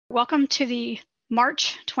Welcome to the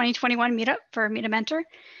March 2021 meetup for Meet a Mentor.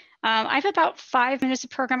 I have about 5 minutes of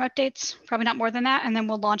program updates, probably not more than that, and then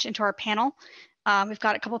we'll launch into our panel. We've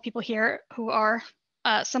got a couple of people here who are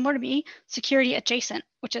similar to me, security adjacent,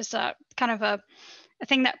 which is kind of a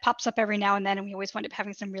thing that pops up every now and then, and we always wind up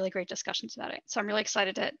having some really great discussions about it. So I'm really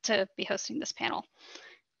excited to be hosting this panel.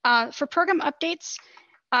 For program updates,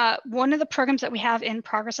 one of the programs that we have in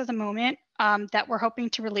progress at the moment that we're hoping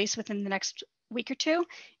to release within the next week or two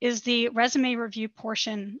is the resume review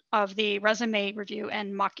portion of the resume review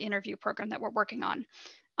and mock interview program that we're working on.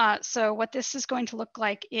 So what this is going to look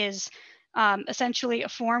like is essentially a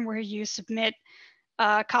form where you submit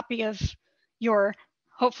a copy of your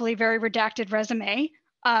hopefully very redacted resume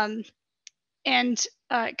and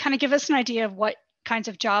kind of give us an idea of what kinds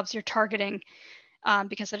of jobs you're targeting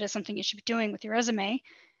because that is something you should be doing with your resume.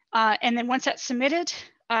 And then once that's submitted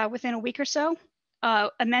within a week or so,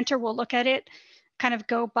 a mentor will look at it, kind of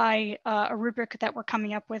go by a rubric that we're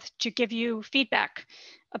coming up with to give you feedback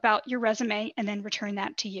about your resume and then return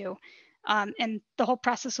that to you. And the whole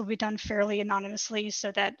process will be done fairly anonymously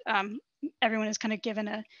so that everyone is kind of given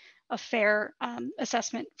a fair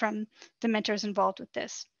assessment from the mentors involved with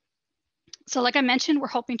this. So like I mentioned, we're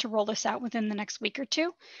hoping to roll this out within the next week or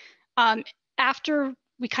two. After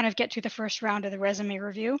we kind of get through the first round of the resume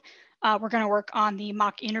review, we're going to work on the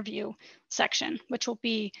mock interview section, which will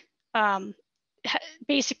be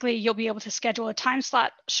basically you'll be able to schedule a time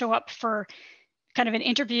slot, show up for kind of an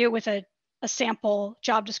interview with a sample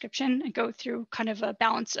job description and go through kind of a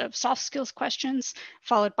balance of soft skills questions,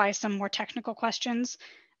 followed by some more technical questions,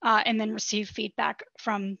 and then receive feedback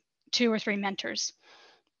from 2 or 3 mentors.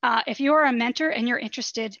 If you are a mentor and you're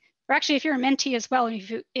interested, or actually if you're a mentee as well,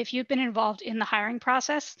 and if you've been involved in the hiring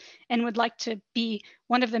process and would like to be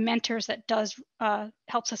one of the mentors that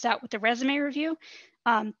helps us out with the resume review,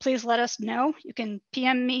 please let us know. You can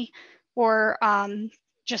PM me or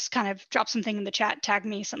just kind of drop something in the chat, tag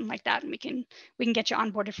me, something like that, and we can get you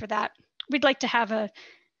onboarded for that. We'd like to have a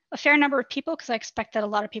fair number of people because I expect that a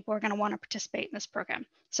lot of people are going to want to participate in this program.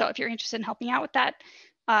 So if you're interested in helping out with that,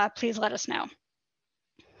 please let us know.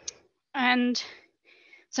 And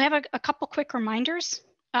so I have a couple quick reminders.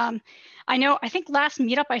 I think last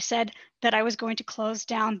meetup I said that I was going to close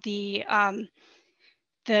down the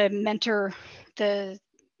mentor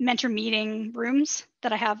meeting rooms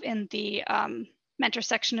that I have in the mentor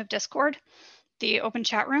section of Discord, the open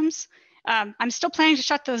chat rooms. I'm still planning to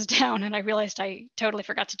shut those down, and I realized I totally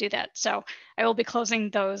forgot to do that. So I will be closing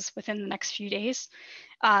those within the next few days.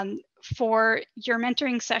 For your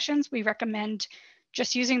mentoring sessions, we recommend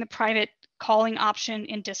just using the private calling option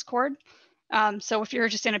in Discord. So if you're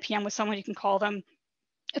just in a PM with someone, you can call them.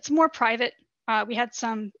 It's more private. We had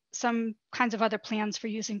some kinds of other plans for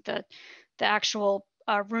using the actual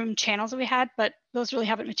room channels that we had, but those really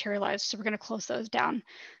haven't materialized. So we're going to close those down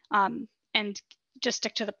and just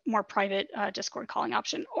stick to the more private Discord calling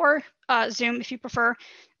option, or Zoom if you prefer.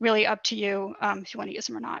 Really up to you if you want to use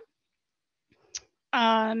them or not.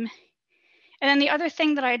 And then the other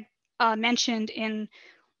thing that I mentioned in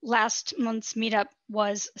last month's meetup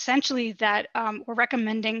was essentially that we're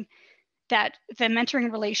recommending that the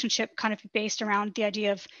mentoring relationship kind of be based around the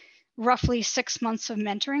idea of roughly 6 months of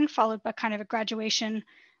mentoring followed by kind of a graduation,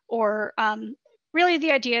 or really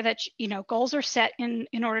the idea that goals are set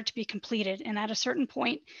in order to be completed, and at a certain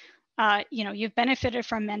point you've benefited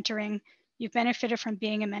from mentoring, you've benefited from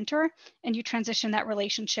being a mentor, and you transition that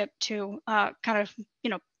relationship to kind of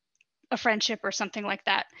a friendship or something like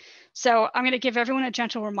that. So I'm going to give everyone a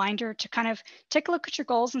gentle reminder to kind of take a look at your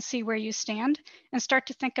goals and see where you stand and start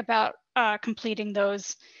to think about completing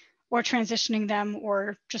those or transitioning them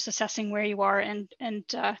or just assessing where you are, and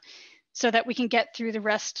so that we can get through the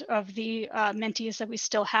rest of the mentees that we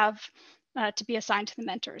still have to be assigned to the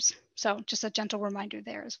mentors. So just a gentle reminder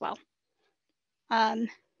there as well.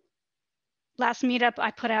 Last meetup,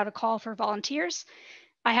 I put out a call for volunteers.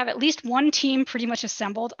 I have at least one team pretty much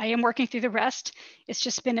assembled. I am working through the rest. It's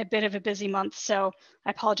just been a bit of a busy month, so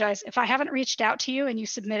I apologize. If I haven't reached out to you and you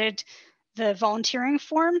submitted the volunteering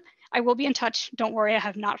form, I will be in touch. Don't worry, I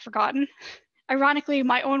have not forgotten. Ironically,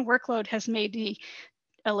 my own workload has made me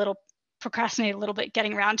procrastinate a little bit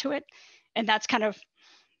getting around to it, and that's kind of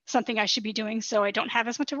something I should be doing so I don't have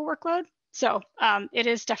as much of a workload. So it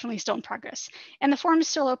is definitely still in progress. And the form is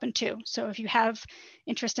still open too. So if you have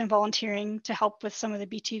interest in volunteering to help with some of the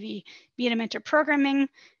BTV Be a Mentor programming,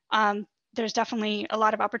 there's definitely a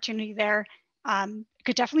lot of opportunity there.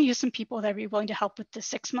 Could definitely use some people that would be willing to help with the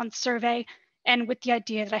 6-month survey, and with the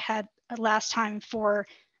idea that I had last time for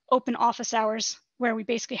open office hours, where we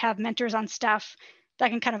basically have mentors on staff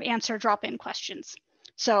that can kind of answer drop-in questions.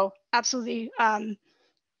 So absolutely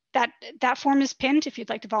that form is pinned if you'd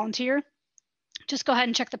like to volunteer. Just go ahead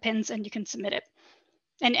and check the pins and you can submit it.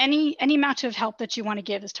 And any amount of help that you want to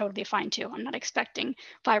give is totally fine too. I'm not expecting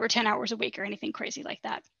 5 or 10 hours a week or anything crazy like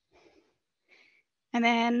that. And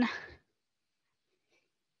then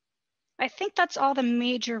I think that's all the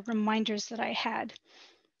major reminders that I had.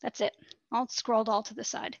 That's it. I'll scroll all to the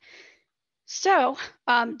side. So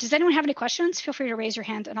does anyone have any questions? Feel free to raise your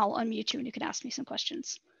hand and I'll unmute you and you can ask me some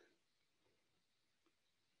questions.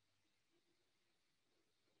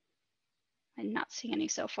 I'm not seeing any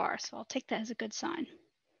so far, so I'll take that as a good sign.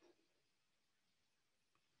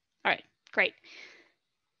 All right, great.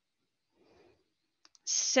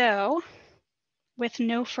 So with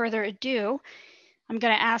no further ado, I'm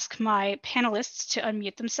going to ask my panelists to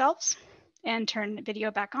unmute themselves and turn the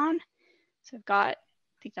video back on. So I've got, I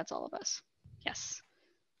think that's all of us. Yes,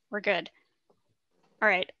 we're good. All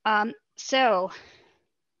right, so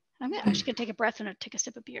I'm actually going to take a breath and take a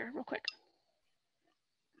sip of beer real quick.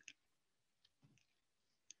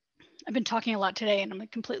 I've been talking a lot today and I'm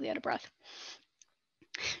completely out of breath.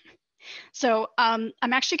 So I'm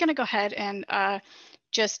actually going to go ahead and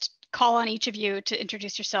just call on each of you to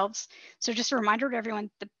introduce yourselves. So just a reminder to everyone,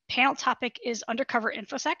 the panel topic is Undercover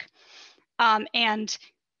InfoSec. And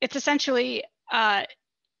it's essentially,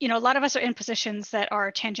 you know, a lot of us are in positions that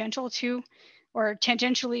are tangential to or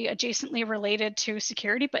tangentially adjacently related to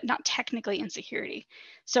security, but not technically in security.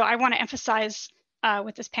 So I want to emphasize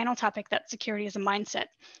with this panel topic that security is a mindset,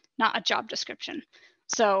 not a job description.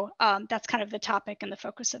 So that's kind of the topic and the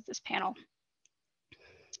focus of this panel.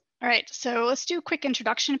 All right, so let's do a quick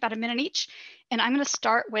introduction, about a minute each. And I'm going to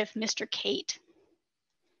start with Mr. Kate.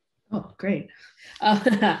 Oh, great.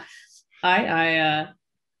 I'm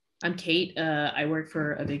Kate. I work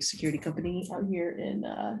for a big security company out here in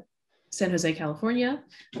San Jose, California.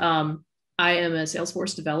 I am a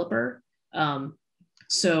Salesforce developer.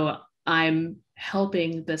 So I'm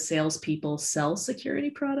helping the salespeople sell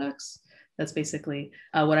security products. That's basically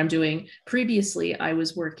what I'm doing. Previously, I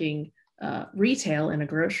was working retail in a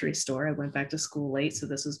grocery store. I went back to school late, so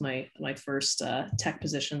this is my first tech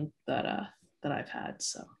position that I've had.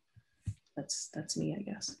 So that's me, I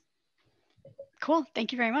guess. Cool,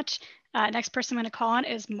 thank you very much. Next person I'm going to call on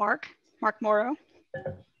is markmorow.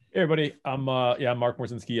 Hey everybody, I'm Mark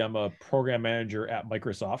Morzinski. I'm a program manager at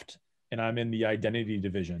Microsoft, and I'm in the identity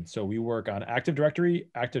division. So we work on Active Directory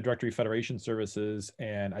Federation services,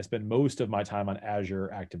 and I spend most of my time on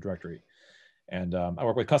Azure Active Directory. And I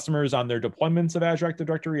work with customers on their deployments of Azure Active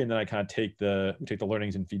Directory, and then I kind of we take the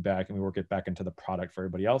learnings and feedback, and we work it back into the product for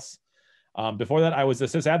everybody else. Before that, I was a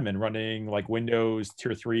sysadmin running like Windows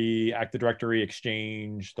Tier 3, Active Directory,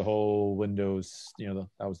 Exchange, the whole Windows,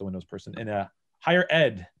 that was the Windows person in a higher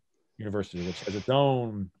ed university, which has its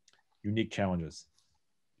own unique challenges.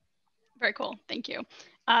 Very cool, thank you.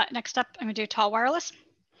 Next up, I'm gonna do Tall Wireless.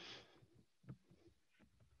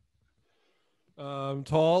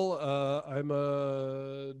 Tall, I'm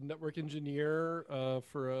a network engineer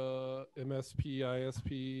for a MSP,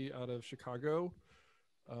 ISP out of Chicago.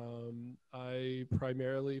 I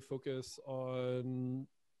primarily focus on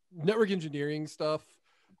network engineering stuff,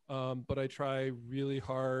 but I try really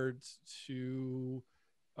hard to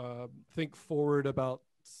think forward about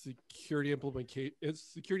security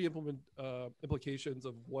implications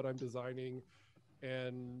of what I'm designing,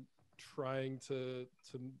 and trying to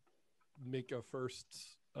make a first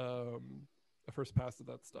pass at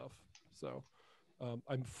that stuff. So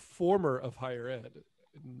I'm former of higher ed,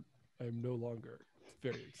 and I'm no longer.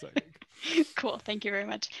 Very exciting. Cool, thank you very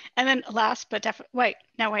much. And then last but definitely,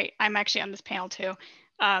 wait, I'm actually on this panel too.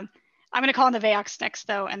 I'm going to call on the Vaox next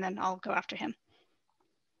though, and then I'll go after him.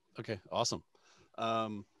 Okay, awesome.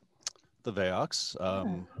 The Vaox,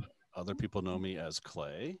 other people know me as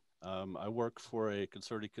Clay. I work for a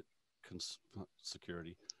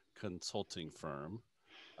security consulting firm.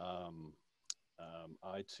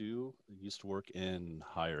 I too used to work in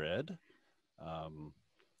higher ed.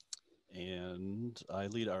 And I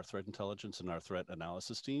lead our threat intelligence and our threat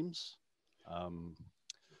analysis teams.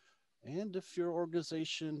 And if your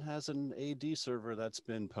organization has an AD server that's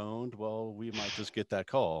been pwned, well, we might just get that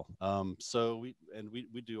call. So we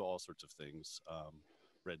do all sorts of things: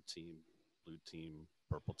 red team, blue team,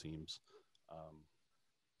 purple teams.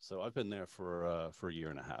 So I've been there for a year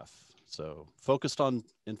and a half. So focused on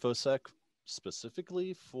InfoSec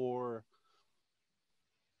specifically for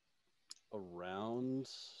around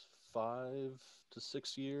 5 to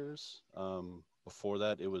 6 years. Before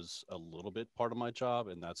that, it was a little bit part of my job,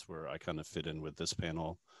 and that's where I kind of fit in with this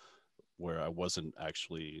panel, where I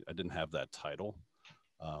didn't have that title,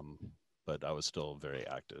 but I was still very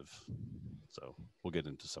active. So we'll get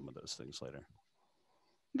into some of those things later.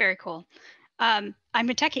 Very cool. I'm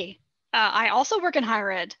muteki. I also work in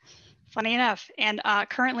higher ed, funny enough, and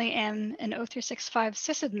currently am an 0365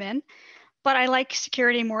 sysadmin, but I like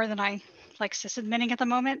security more than I like sysadminning at the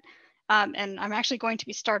moment. And I'm actually going to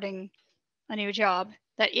be starting a new job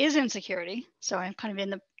that is in security. So I'm kind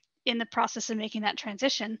of in the process of making that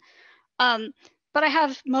transition. But I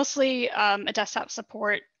have mostly a desktop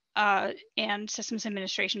support and systems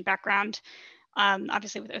administration background.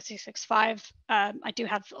 Obviously with 0365, I do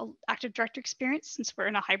have Active Directory experience since we're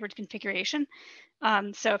in a hybrid configuration.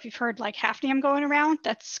 So if you've heard like Hafnium going around,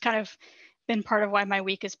 that's kind of been part of why my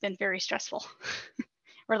week has been very stressful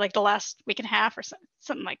or like the last week and a half or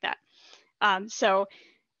something like that. So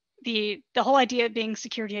the whole idea of being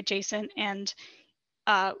security adjacent and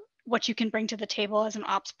what you can bring to the table as an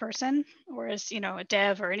ops person or as, a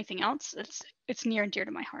dev or anything else, it's near and dear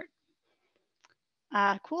to my heart.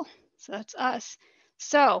 Cool. So that's us.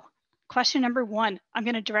 So question number 1, I'm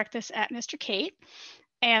going to direct this at Mr. Kate.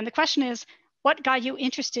 And the question is, what got you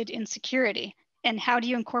interested in security and how do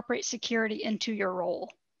you incorporate security into your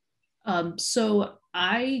role? So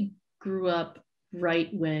I grew up right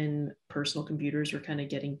when personal computers were kind of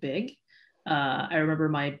getting big. I remember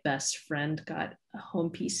my best friend got a home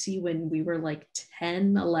PC when we were like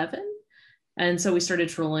 10, 11. And so we started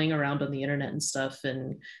trolling around on the internet and stuff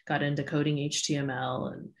and got into coding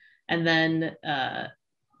HTML. And then, I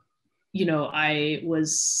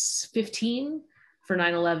was 15 for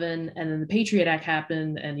 9/11, and then the Patriot Act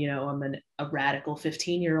happened, and I'm a radical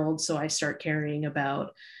 15-year-old, so I start caring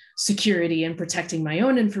about security and protecting my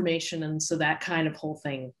own information, and so that kind of whole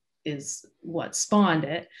thing is what spawned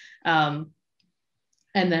it. And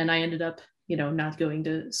then I ended up not going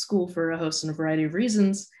to school for a host and a variety of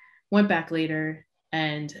reasons, went back later,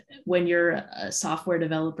 and when you're a software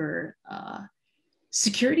developer,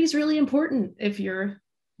 security is really important if you're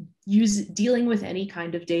dealing with any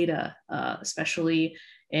kind of data, especially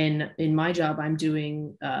in my job. I'm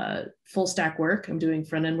doing full stack work. I'm doing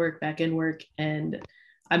front end work, back end work, and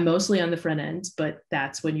I'm mostly on the front end, but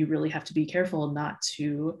that's when you really have to be careful not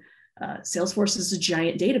to. Salesforce is a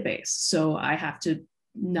giant database, so I have to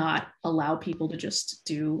not allow people to just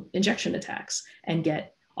do injection attacks and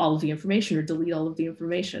get all of the information or delete all of the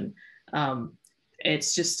information.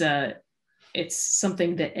 It's just it's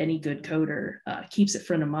something that any good coder keeps at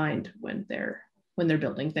front of mind when they're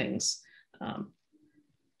building things.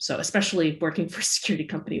 So especially working for a security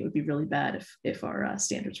company, it would be really bad if our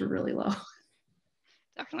standards were really low.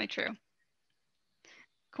 Definitely true.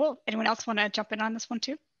 Cool. Anyone else want to jump in on this one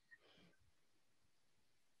too?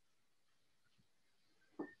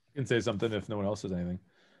 I can say something if no one else says anything.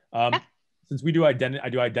 Yeah. Since we do identity, I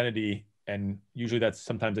do identity, and usually that's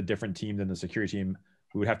sometimes a different team than the security team.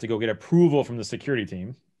 We would have to go get approval from the security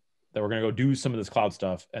team that we're going to go do some of this cloud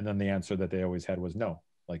stuff. And then the answer that they always had was no,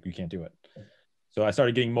 like we can't do it. So I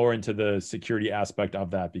started getting more into the security aspect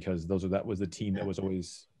of that because that was the team that was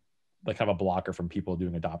always like kind of a blocker from people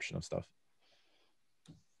doing adoption of stuff.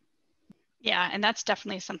 Yeah, and that's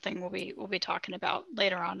definitely something we'll be talking about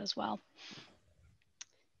later on as well.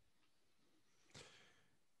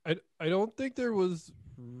 I don't think there was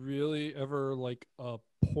really ever like a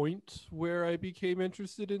point where I became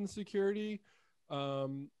interested in security.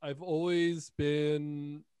 I've always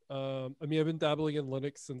been, I've been dabbling in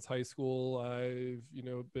Linux since high school. I've,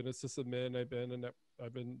 been a sysadmin. I've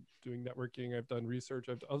been doing networking. I've done research.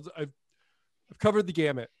 I've covered the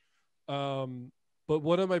gamut. But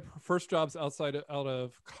one of my first jobs out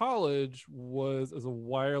of college was as a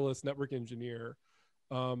wireless network engineer,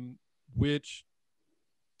 which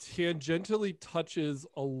tangentially touches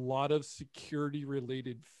a lot of security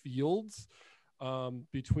related fields,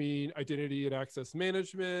 between identity and access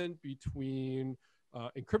management, between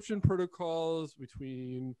encryption protocols,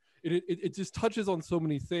 between it just touches on so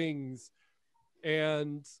many things.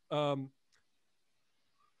 And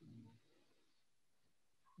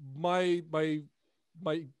my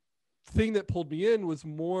thing that pulled me in was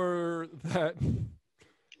more that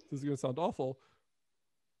this is going to sound awful,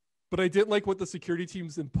 but I didn't like what the security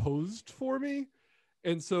teams imposed for me.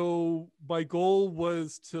 And so my goal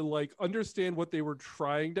was to like understand what they were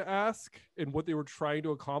trying to ask and what they were trying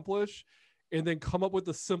to accomplish, and then come up with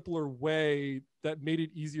a simpler way that made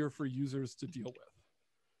it easier for users to deal with.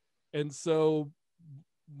 And so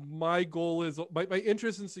my goal is, my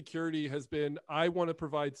interest in security has been, I want to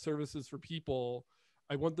provide services for people.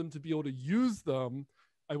 I want them to be able to use them.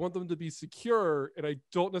 I want them to be secure, and I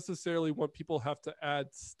don't necessarily want people have to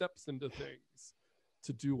add steps into things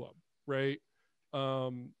to do them, right?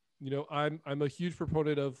 I'm a huge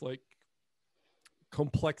proponent of like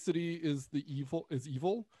complexity is evil,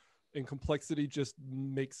 and complexity just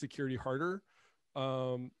makes security harder.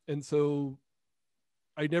 And so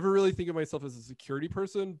I never really think of myself as a security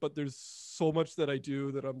person, but there's so much that I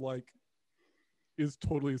do that I'm like, is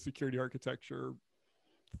totally a security architecture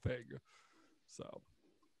thing. So,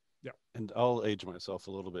 yeah. And I'll age myself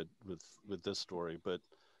a little bit with this story, but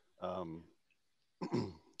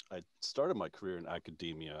I started my career in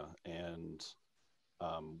academia, and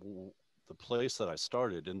the place that I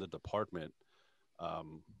started in the department,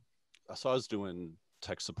 so I was doing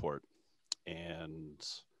tech support, and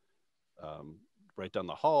right down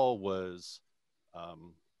the hall was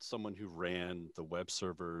someone who ran the web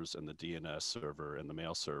servers and the DNS server and the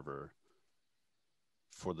mail server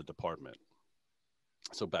for the department.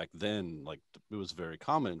 So back then, like, it was very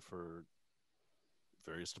common for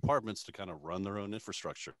various departments to kind of run their own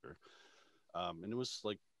infrastructure. And it was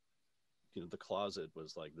like, the closet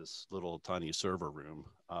was like this little tiny server room.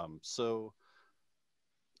 So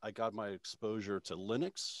I got my exposure to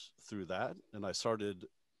Linux through that, and I started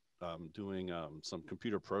doing some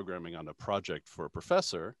computer programming on a project for a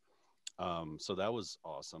professor. So that was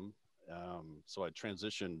awesome. So I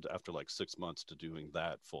transitioned after like 6 months to doing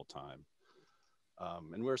that full time.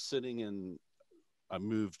 And we're sitting in, I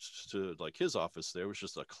moved to like his office. There was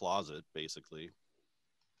just a closet basically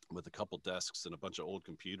with a couple desks and a bunch of old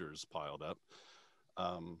computers piled up.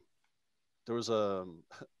 There was a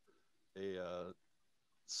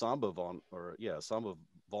Samba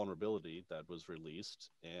vulnerability that was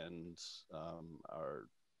released, and our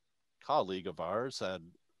colleague of ours had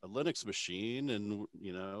a Linux machine, and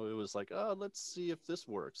it was like, oh, let's see if this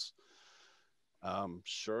works.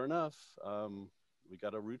 Sure enough, we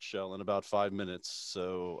got a root shell in about 5 minutes.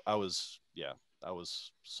 So I was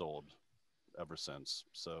sold ever since.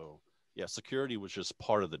 So yeah, security was just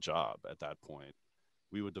part of the job at that point.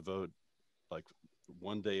 We would devote like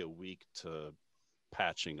 1 day a week to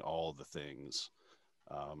patching all the things.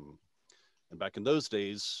 And back in those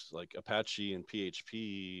days, like Apache and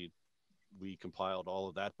PHP, we compiled all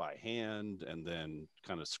of that by hand and then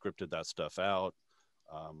kind of scripted that stuff out.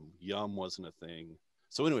 Yum wasn't a thing.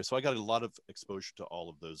 So anyway, so I got a lot of exposure to all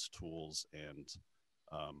of those tools and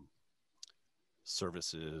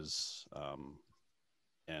services.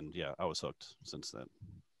 And yeah, I was hooked since then.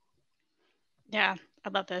 Yeah, I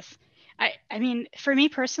love this. I mean, for me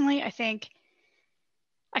personally, I think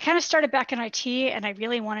I kind of started back in IT, and I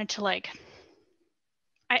really wanted to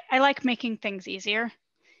I like making things easier.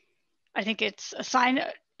 I think it's a sign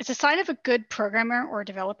of a good programmer or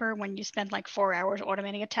developer when you spend like 4 hours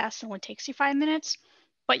automating a task that only takes you 5 minutes,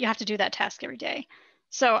 but you have to do that task every day.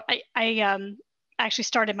 So I actually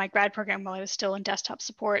started my grad program while I was still in desktop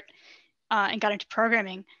support, and got into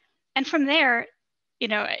programming. And from there,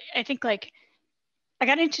 I think like I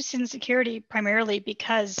got interested in security primarily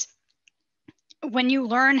because when you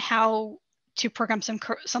learn how to program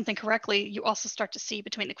something correctly, you also start to see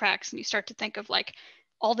between the cracks, and you start to think of like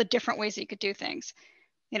all the different ways that you could do things,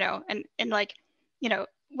 and like,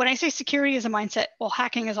 when I say security is a mindset, well,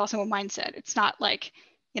 hacking is also a mindset. It's not like,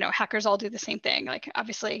 hackers all do the same thing. Like,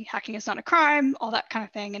 obviously hacking is not a crime, all that kind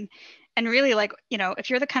of thing. And really, like, if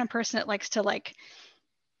you're the kind of person that likes to like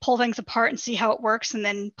pull things apart and see how it works and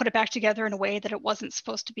then put it back together in a way that it wasn't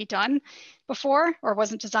supposed to be done before or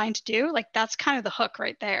wasn't designed to do, like, that's kind of the hook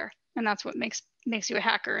right there. And that's what makes you a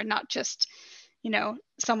hacker, and not just,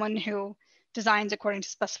 someone who designs according to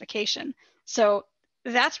specification. So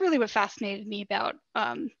that's really what fascinated me about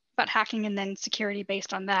hacking, and then security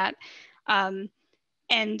based on that.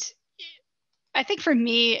 And I think for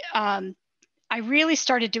me, I really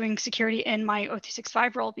started doing security in my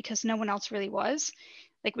O365 role because no one else really was.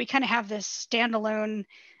 Like, we kind of have this standalone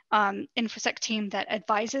InfoSec team that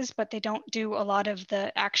advises, but they don't do a lot of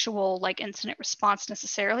the actual like incident response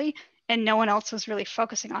necessarily, and no one else was really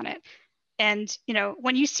focusing on it. And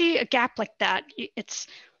when you see a gap like that, it's,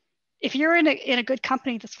 if you're in a good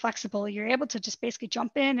company that's flexible, you're able to just basically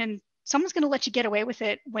jump in, and someone's going to let you get away with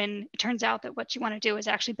it when it turns out that what you want to do is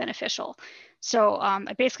actually beneficial. So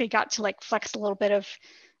I basically got to like flex a little bit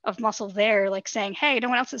of muscle there, like saying, hey, no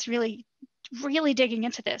one else is really digging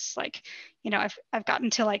into this. Like, I've gotten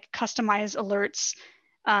to like customize alerts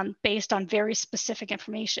based on very specific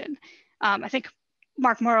information. I think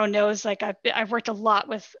markmorow knows, like, I've worked a lot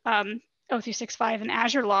with O365 and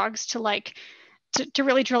Azure logs to like to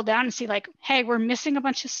really drill down and see like, hey, we're missing a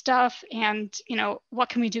bunch of stuff, and what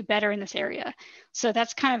can we do better in this area? So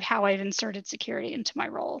that's kind of how I've inserted security into my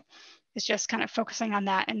role, is just kind of focusing on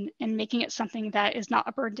that and making it something that is not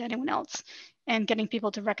a burden to anyone else, and getting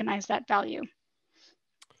people to recognize that value.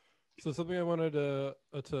 So something I wanted to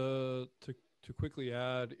quickly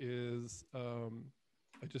add is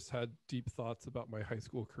I just had deep thoughts about my high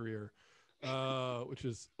school career, which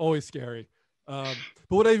is always scary. But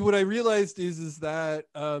what I realized is that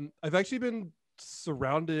I've actually been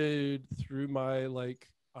surrounded through my like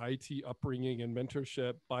IT upbringing and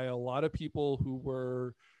mentorship by a lot of people who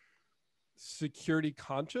were security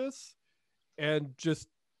conscious and just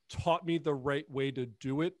taught me the right way to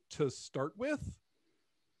do it to start with.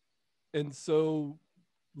 And so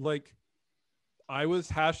like I was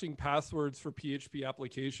hashing passwords for PHP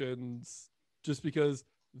applications just because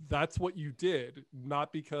that's what you did,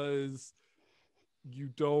 not because you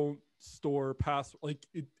don't store password. Like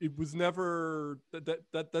it was never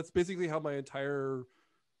that's basically how my entire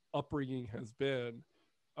upbringing has been.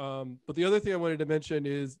 But the other thing I wanted to mention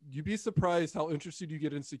is you'd be surprised how interested you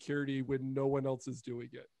get in security when no one else is doing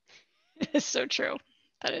it. It's so true.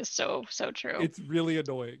 That is so true. It's really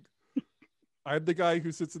annoying. I'm the guy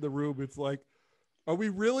who sits in the room. It's like, are we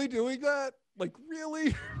really doing that? Like,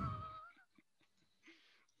 really?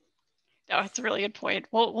 No, it's a really good point.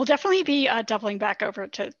 We'll definitely be doubling back over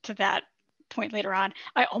to that point later on.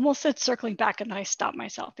 I almost said circling back and then I stopped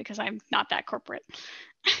myself because I'm not that corporate.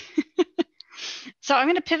 So I'm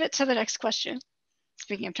going to pivot to the next question.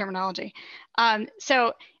 Speaking of terminology.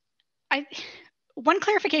 So one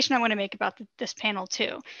clarification I want to make about this panel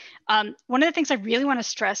too. One of the things I really want to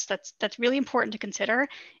stress that's really important to consider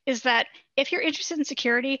is that if you're interested in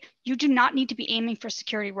security, you do not need to be aiming for a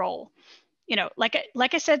security role. You know, like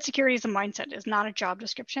I said, security is a mindset, is not a job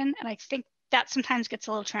description. And I think that sometimes gets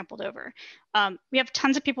a little trampled over. We have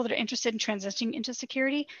tons of people that are interested in transitioning into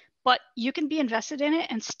security, but you can be invested in it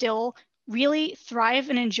and still really thrive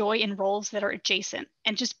and enjoy in roles that are adjacent,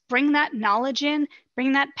 and just bring that knowledge in,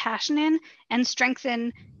 bring that passion in, and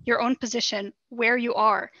strengthen your own position where you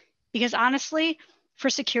are. Because honestly, for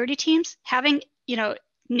security teams, having, you know,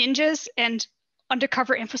 ninjas and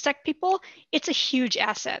undercover InfoSec people, it's a huge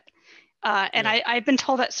asset. And yeah. I've been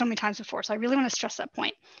told that so many times before, so I really want to stress that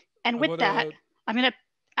point. And with that, I'm going to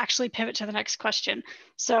actually pivot to the next question.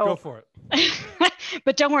 So go for it.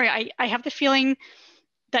 But don't worry, I have the feeling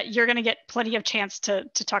that you're going to get plenty of chance to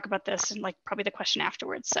talk about this and like probably the question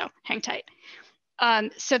afterwards. So hang tight.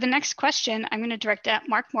 So the next question I'm going to direct at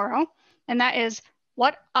markmorow, and that is,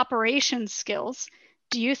 what operations skills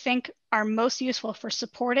do you think are most useful for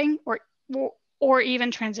supporting or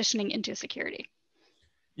even transitioning into security?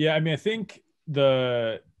 Yeah, I mean, I think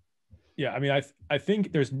I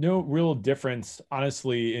think there's no real difference,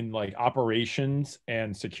 honestly, in like operations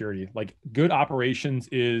and security. Like, good operations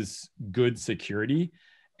is good security.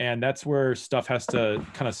 And that's where stuff has to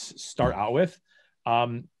kind of start out with.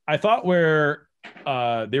 I thought where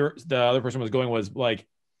the other person was going was like,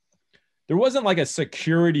 there wasn't like a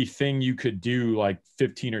security thing you could do like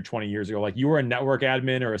 15 or 20 years ago. Like, you were a network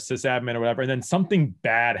admin or a sysadmin or whatever, and then something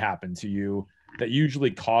bad happened to you that usually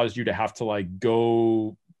caused you to have to like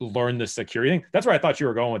go learn the security thing. That's where I thought you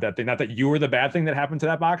were going with that thing. Not that you were the bad thing that happened to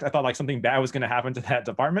that box. I thought like something bad was going to happen to that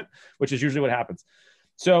department, which is usually what happens.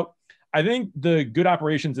 So I think the good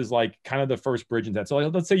operations is like kind of the first bridge into that. So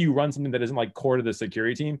like, let's say you run something that isn't like core to the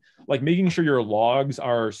security team, like making sure your logs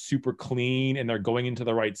are super clean and they're going into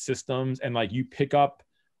the right systems, and like you pick up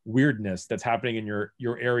weirdness that's happening in your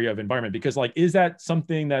area of environment. Because like, is that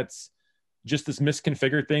something that's just this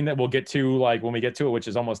misconfigured thing that we'll get to like when we get to it, which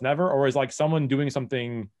is almost never, or is like someone doing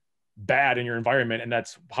something bad in your environment and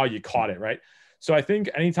that's how you caught it, right? So I think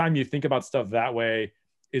anytime you think about stuff that way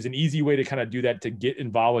is an easy way to kind of do that, to get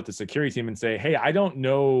involved with the security team and say, hey, I don't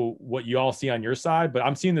know what you all see on your side, but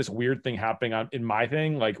I'm seeing this weird thing happening in my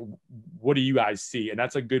thing. Like, what do you guys see? And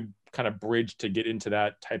that's a good kind of bridge to get into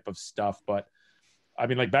that type of stuff. But I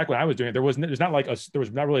mean, like back when I was doing it, there was not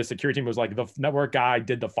really a security team. It was like the network guy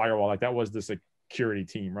did the firewall. Like, that was the security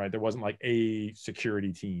team, right? There wasn't like a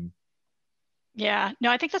security team. Yeah, no,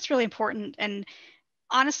 I think that's really important. And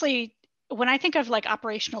honestly, when I think of like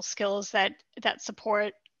operational skills that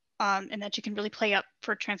support and that you can really play up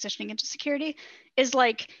for transitioning into security, is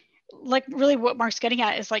like really what Mark's getting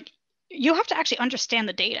at is like, you have to actually understand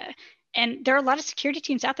the data. And there are a lot of security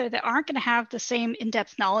teams out there that aren't going to have the same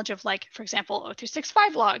in-depth knowledge of, like, for example,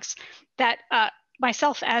 O365 logs that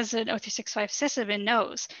myself as an O365 sysadmin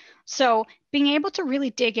knows. So being able to really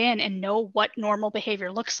dig in and know what normal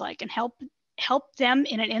behavior looks like and help them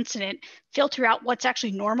in an incident filter out what's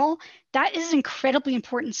actually normal, that is an incredibly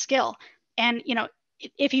important skill. And, you know,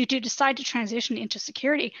 if you do decide to transition into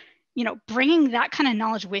security, you know, bringing that kind of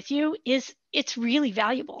knowledge with you it's really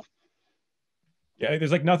valuable. Yeah,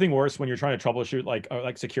 there's like nothing worse when you're trying to troubleshoot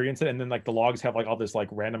like security incident, and then like the logs have like all this like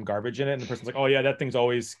random garbage in it, and the person's like, oh yeah, that thing's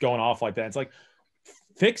always going off like that. It's like,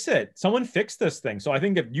 fix it. Someone fix this thing. So I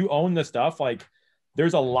think if you own the stuff, like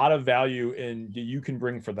there's a lot of value in you can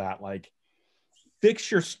bring for that. Like,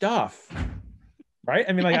 fix your stuff. right?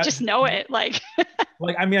 I mean, like I just know it. Like,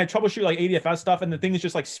 like, I mean, I troubleshoot like ADFS stuff, and the thing is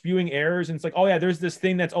just like spewing errors, and it's like, oh yeah, there's this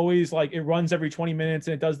thing that's always like, it runs every 20 minutes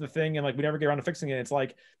and it does the thing, and like we never get around to fixing it. It's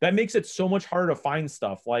like, that makes it so much harder to find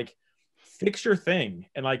stuff. Like, fix your thing.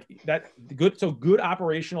 And like that good, so good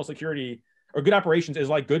operational security or good operations is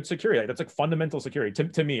like good security. Like, that's like fundamental security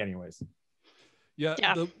to me anyways. Yeah,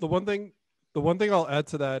 Yeah. the one thing I'll add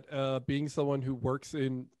to that, being someone who works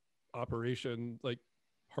in operation, like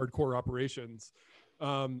hardcore operations,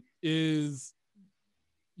 is,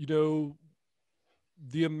 you know,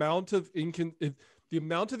 the amount of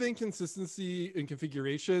inconsistency in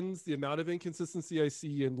configurations, the amount of inconsistency I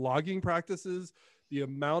see in logging practices, the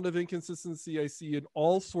amount of inconsistency I see in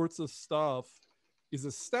all sorts of stuff is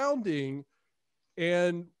astounding.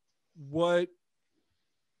 And what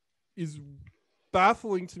is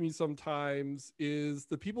baffling to me sometimes is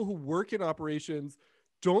the people who work in operations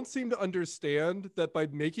don't seem to understand that by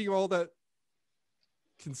making all that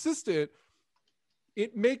consistent,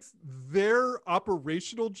 it makes their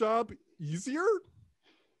operational job easier.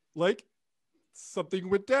 Like, something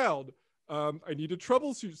went down, I need to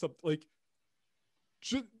troubleshoot something, like,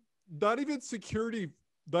 not even security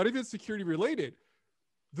related.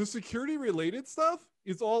 The security related stuff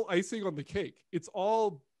is all icing on the cake. It's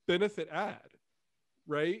all benefit add,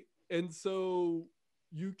 right? And so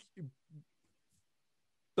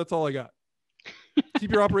that's all I got.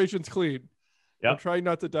 Keep your operations clean. Yep. I'm trying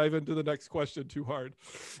not to dive into the next question too hard.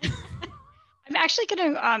 I'm actually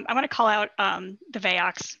going to, I want to call out the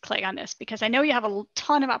VAOX, Clay, on this, because I know you have a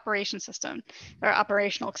ton of operation system or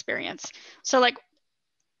operational experience. So like,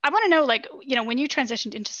 I want to know, like, you know, when you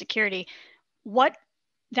transitioned into security, what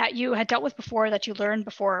that you had dealt with before, that you learned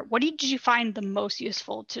before, what did you find the most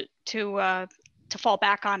useful to fall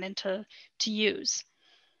back on and to use?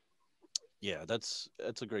 Yeah, that's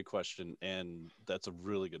a great question, and that's a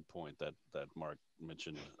really good point that Mark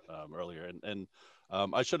mentioned earlier. And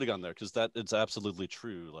I should have gone there because it's absolutely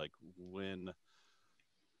true. Like, when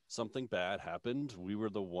something bad happened, we were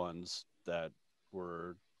the ones that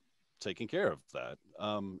were taking care of that.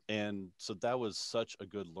 And so that was such a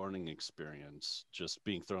good learning experience, just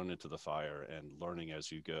being thrown into the fire and learning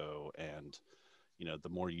as you go. And, you know, the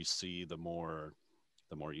more you see, the more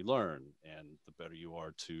you learn, and the better you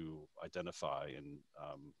are to identify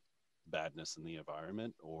badness in the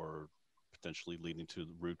environment, or potentially leading to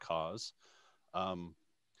the root cause.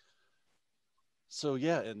 So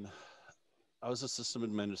yeah, and I was a system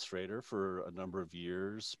administrator for a number of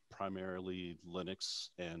years, primarily Linux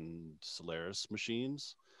and Solaris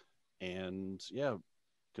machines. And yeah,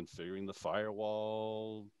 configuring the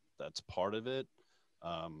firewall, that's part of it.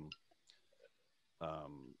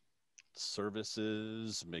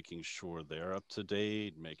 Services, making sure they're up to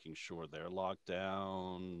date, making sure they're locked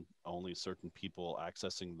down, only certain people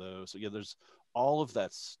accessing those. So yeah, there's all of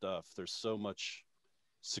that stuff. There's so much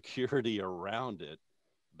security around it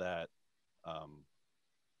that,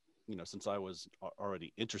 you know, since I was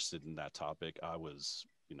already interested in that topic, I was,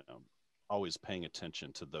 you know, always paying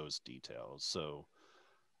attention to those details. So,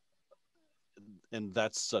 and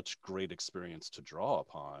that's such great experience to draw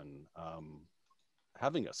upon.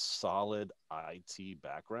 Having a solid IT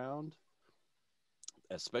background,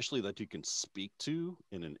 especially that you can speak to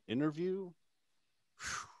in an interview,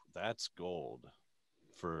 that's gold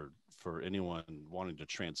for anyone wanting to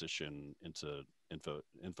transition into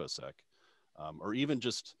InfoSec, or even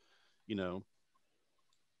just, you know,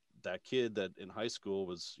 that kid that in high school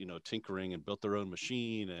was, you know, tinkering and built their own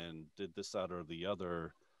machine and did this, that, or the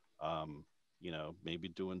other, you know, maybe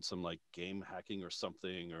doing some like game hacking or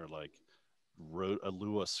something, or like wrote a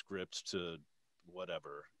Lua script to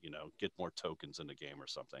whatever, you know, get more tokens in the game or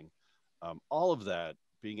something. All of that,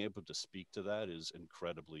 being able to speak to that is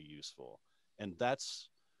incredibly useful. And that's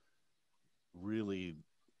really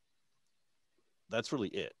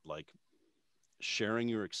it. Like, sharing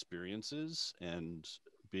your experiences and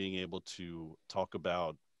being able to talk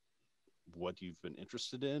about what you've been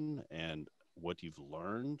interested in and what you've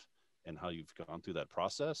learned and how you've gone through that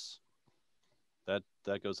process, that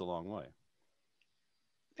goes a long way.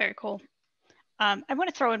 Very cool. I want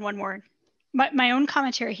to throw in one more. My own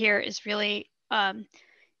commentary here is really, I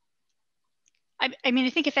mean, I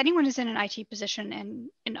think if anyone is in an IT position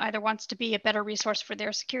and either wants to be a better resource for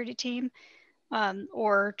their security team,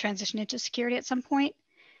 or transition into security at some point,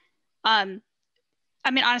 I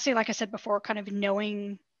mean, honestly, like I said before, kind of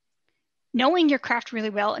knowing your craft really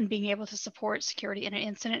well and being able to support security in an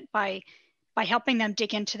incident by helping them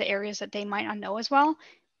dig into the areas that they might not know as well,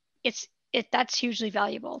 that's hugely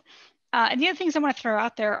valuable. And the other things I want to throw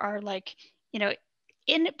out there are, like, you know,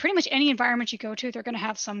 in pretty much any environment you go to, they're going to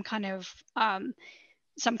have some kind of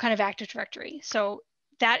some kind of Active Directory. So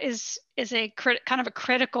that is a kind of a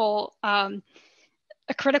critical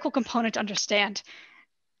component to understand,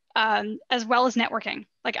 as well as networking.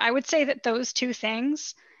 Like I would say that those two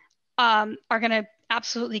things are going to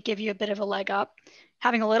absolutely give you a bit of a leg up.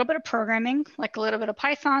 Having a little bit of programming, like a little bit of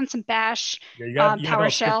Python, some Bash, Yeah, you got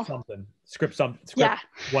PowerShell. Script yeah.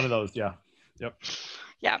 one of those. Yeah. Yep.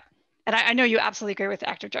 Yeah. And I know you absolutely agree with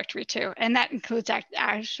Active Directory too. And that includes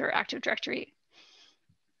Azure Active Directory.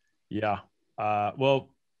 Yeah. Well,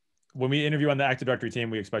 when we interview on the Active Directory team,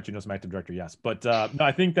 we expect you to know some Active Directory, yes. But no,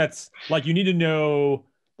 I think that's like you need to know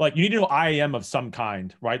IAM of some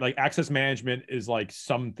kind, right? Like access management is like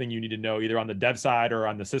something you need to know either on the dev side or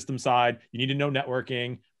on the system side. You need to know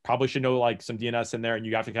networking. Probably should know like some DNS in there, and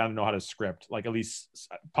you have to kind of know how to script, like at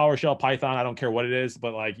least PowerShell, Python. I don't care what it is,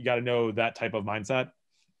 but like you got to know that type of mindset.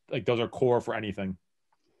 Like those are core for anything.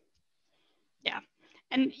 Yeah.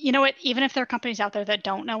 And you know what, even if there are companies out there that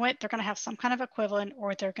don't know it, they're going to have some kind of equivalent,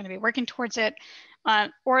 or they're going to be working towards it,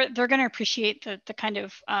 or they're going to appreciate the kind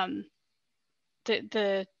of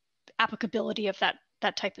the applicability of that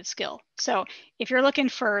type of skill. So if you're looking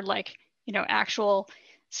for like, you know, actual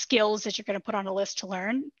skills that you're going to put on a list to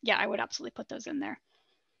learn, yeah, I would absolutely put those in there.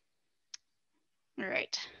 All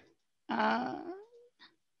right.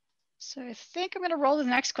 So I think I'm going to roll to the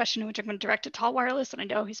next question, which I'm going to direct at tallwireless, and I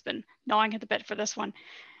know he's been gnawing at the bit for this one.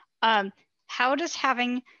 How does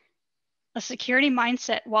having a security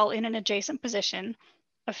mindset while in an adjacent position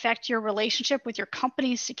affect your relationship with your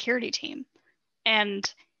company's security team?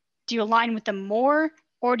 And do you align with them more,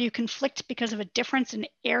 or do you conflict because of a difference in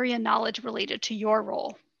area knowledge related to your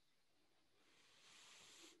role?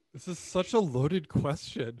 This is such a loaded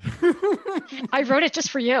question. I wrote it just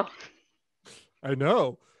for you. I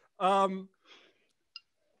know.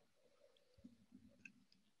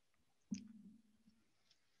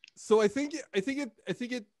 So I think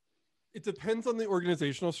it depends on the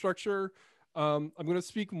organizational structure. I'm going to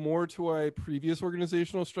speak more to my previous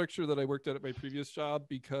organizational structure that I worked at my previous job,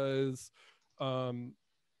 because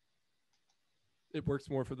it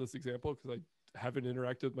works more for this example, because I haven't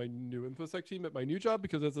interacted with my new InfoSec team at my new job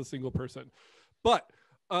because it's a single person. But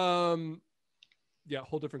yeah,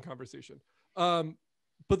 whole different conversation.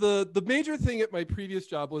 But the major thing at my previous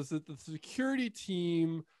job was that the security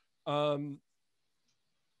team didn't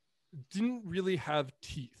really have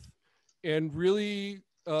teeth, and really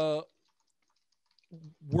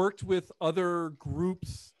worked with other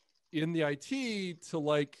groups in the IT to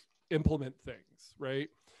like implement things, right?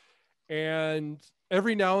 And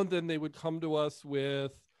every now and then they would come to us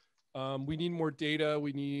with, we need more data,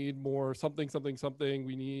 we need more something,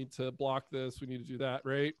 we need to block this, we need to do that,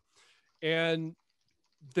 right? And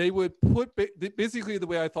they would put, basically the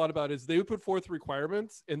way I thought about it is they would put forth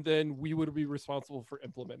requirements, and then we would be responsible for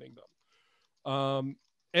implementing them.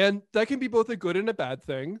 And that can be both a good and a bad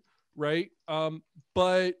thing, right?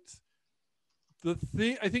 But the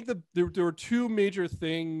thing, I think there were two major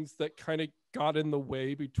things that kind of got in the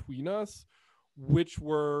way between us, which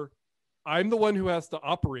were, I'm the one who has to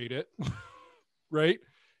operate it, right?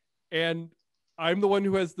 And I'm the one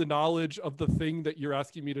who has the knowledge of the thing that you're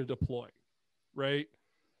asking me to deploy, right?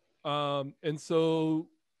 And so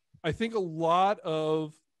I think a lot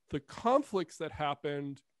of the conflicts that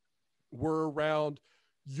happened were around,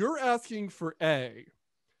 you're asking for A,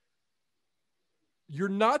 you're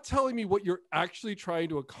not telling me what you're actually trying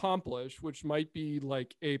to accomplish, which might be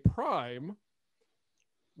like A prime,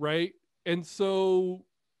 right? And so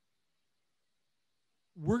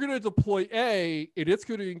we're going to deploy A, and it's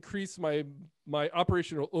going to increase my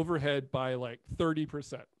operational overhead by like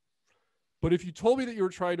 30%. But if you told me that you were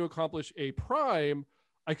trying to accomplish A prime,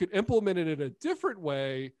 I could implement it in a different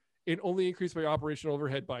way and only increase my operational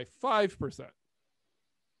overhead by 5%,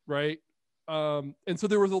 right? And so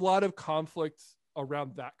there was a lot of conflict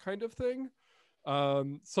around that kind of thing.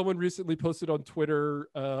 Someone recently posted on Twitter,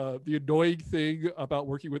 the annoying thing about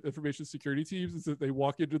working with information security teams is that they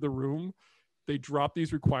walk into the room, they drop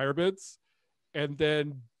these requirements, and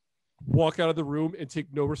then walk out of the room and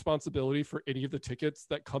take no responsibility for any of the tickets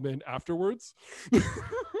that come in afterwards.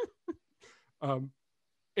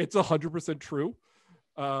 It's 100% true,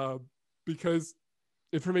 because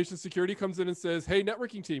information security comes in and says, "Hey,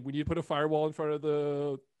 networking team, we need to put a firewall at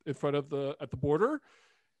the border,"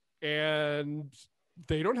 and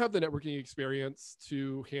they don't have the networking experience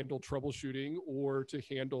to handle troubleshooting or to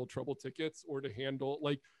handle trouble tickets or to handle,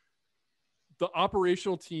 like, the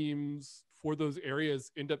operational teams for those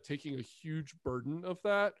areas end up taking a huge burden of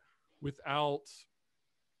that without,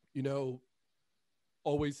 you know,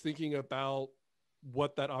 always thinking about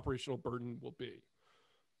what that operational burden will be.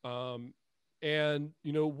 And,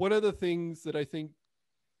 you know, one of the things that I think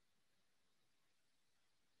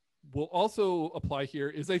will also apply here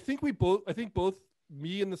is I think both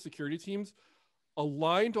me and the security teams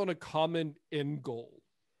aligned on a common end goal.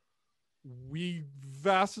 We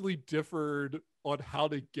vastly differed on how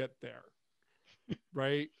to get there,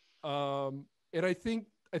 right? And I think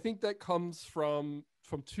that comes from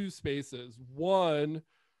two spaces. One,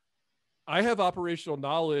 I have operational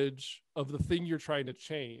knowledge of the thing you're trying to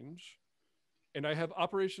change, and I have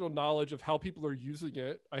operational knowledge of how people are using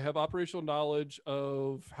it. I have operational knowledge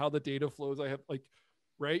of how the data flows. I have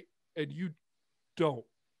right? And you don't,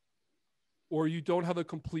 or you don't have a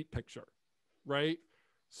complete picture, right?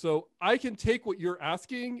 So I can take what you're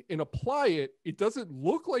asking and apply it. It doesn't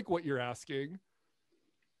look like what you're asking,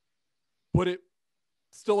 but it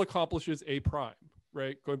still accomplishes A prime,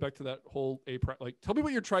 right? Going back to that whole A prime, tell me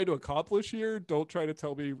what you're trying to accomplish here. Don't try to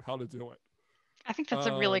tell me how to do it. I think that's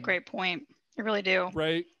a really great point. I really do.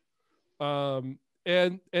 Right. And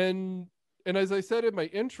as I said in my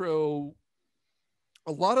intro,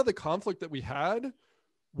 a lot of the conflict that we had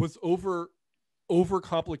was over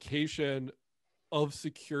complication of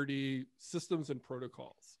security systems and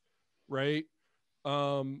protocols, right?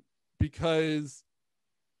 Because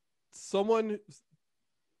someone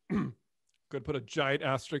could put a giant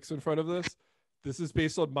asterisk in front of this. This is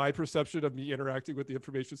based on my perception of me interacting with the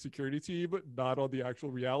information security team, not on the actual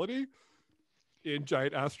reality, in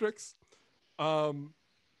giant asterisks.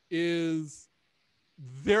 Is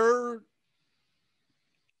there,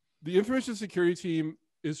 the information security team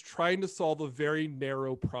is trying to solve a very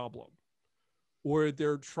narrow problem, or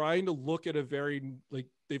they're trying to look at a very,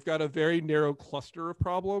 they've got a very narrow cluster of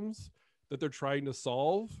problems that they're trying to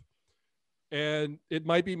solve. And it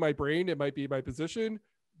might be my brain, it might be my position,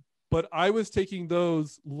 but I was taking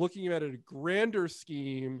those, looking at a grander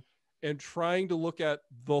scheme and trying to look at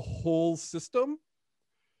the whole system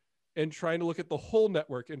and trying to look at the whole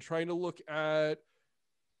network and trying to look at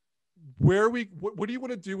where what do you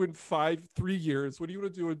want to do in 3 years? What do you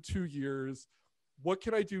want to do in 2 years? What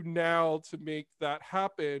can I do now to make that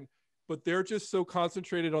happen? But they're just so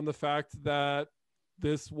concentrated on the fact that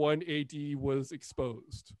this one AD was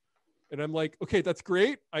exposed. And I'm like, okay, that's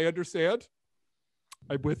great. I understand.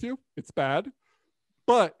 I'm with you. It's bad.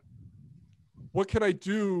 But what can I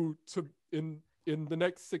do to in the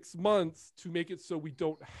next 6 months to make it so we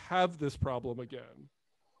don't have this problem again?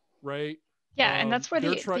 Right? Yeah, and that's where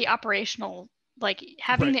the operational,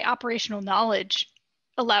 having the operational knowledge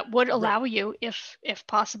would allow you, if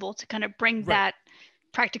possible, to kind of bring that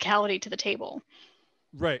practicality to the table.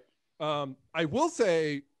 Right. I will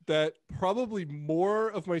say that probably more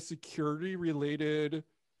of my security related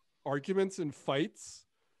arguments and fights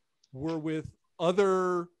were with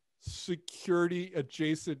other security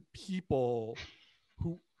adjacent people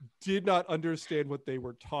who did not understand what they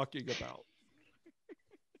were talking about.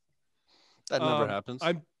 That never happens.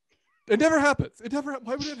 It never happens.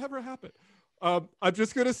 Why would it ever happen? I'm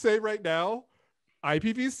just going to say right now,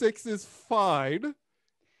 IPv6 is fine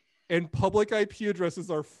and public IP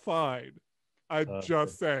addresses are fine. I'm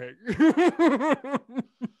just saying.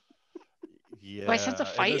 Yeah. Do I sense a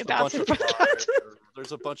fight about it?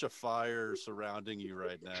 There's a bunch of fire surrounding you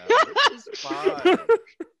right now. It's fine.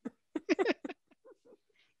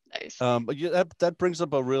 Nice. But yeah, that brings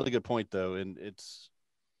up a really good point, though, and it's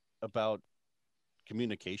about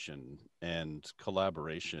communication and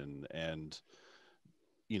collaboration, and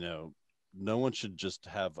no one should just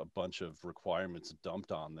have a bunch of requirements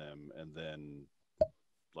dumped on them and then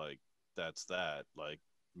that's that,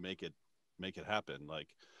 make it happen.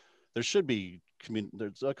 There should be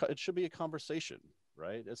it should be a conversation,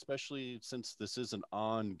 right? Especially since this is an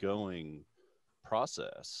ongoing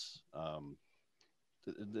process.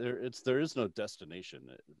 There is no destination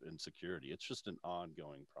in security. It's just an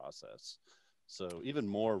ongoing process. So even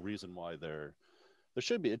more reason why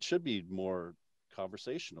it should be more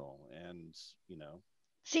conversational, and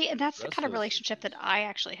See, and that's the kind of relationship that I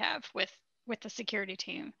actually have with the security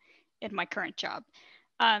team in my current job.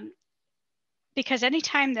 Because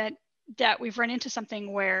anytime that we've run into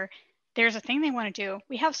something where there's a thing they want to do,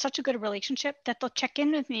 we have such a good relationship that they'll check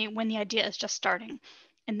in with me when the idea is just starting.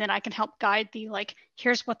 And then I can help guide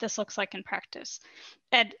here's what this looks like in practice.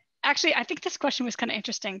 And actually, I think this question was kind of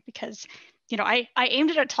interesting because, I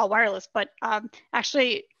aimed it at tall wireless, but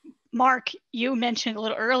actually, Mark, you mentioned a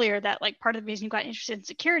little earlier that part of the reason you got interested in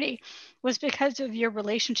security was because of your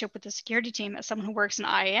relationship with the security team as someone who works in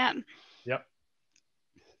IAM. Yep.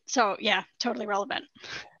 So yeah, totally relevant.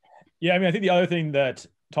 Yeah, I mean, I think the other thing that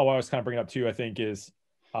tall wireless kind of bringing up too, I think, is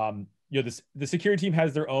the security team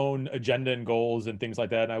has their own agenda and goals and things like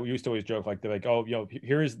that. And I used to always joke like, they're like, oh,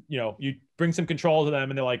 here's, you bring some control to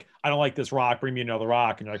them and they're like, I don't like this rock, bring me another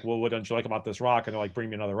rock. And you're like, well, what don't you like about this rock? And they're like, bring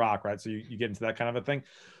me another rock, right? So you get into that kind of a thing.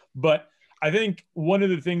 But I think one of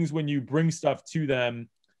the things when you bring stuff to them,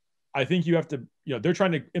 I think you have to, they're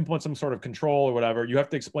trying to implement some sort of control or whatever. You have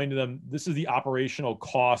to explain to them, this is the operational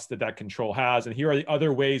cost that control has. And here are the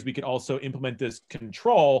other ways we can also implement this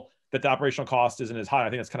control that the operational cost isn't as high. I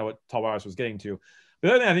think that's kind of what tallwireless was getting to. The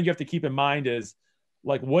other thing I think you have to keep in mind is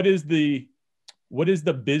like, what is the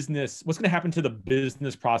business, what's going to happen to the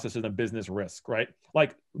business process and the business risk, right?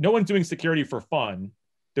 Like no one's doing security for fun.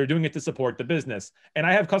 They're doing it to support the business. And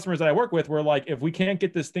I have customers that I work with where like, if we can't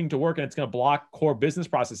get this thing to work and it's going to block core business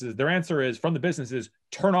processes, their answer is from the business is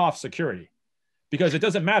turn off security, because it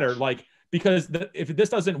doesn't matter. Like, because if this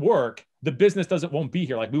doesn't work, the business won't be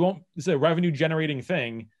here. Like this is a revenue generating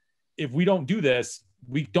thing. If we don't do this,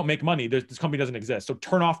 we don't make money. This company doesn't exist. So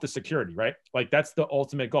turn off the security, right? Like that's the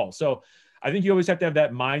ultimate goal. So I think you always have to have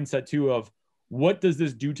that mindset too of what does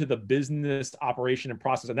this do to the business operation and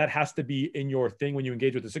process? And that has to be in your thing when you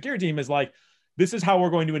engage with the security team is like, this is how we're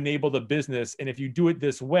going to enable the business. And if you do it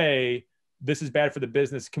this way, this is bad for the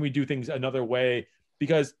business. Can we do things another way?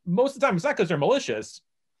 Because most of the time it's not because they're malicious.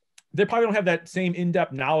 They probably don't have that same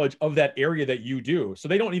in-depth knowledge of that area that you do. So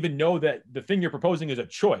they don't even know that the thing you're proposing is a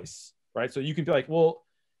choice, right? So you can be like, well,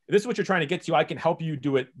 if this is what you're trying to get to, I can help you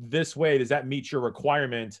do it this way. Does that meet your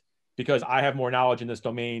requirement? Because I have more knowledge in this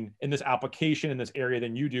domain, in this application, in this area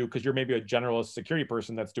than you do, because you're maybe a generalist security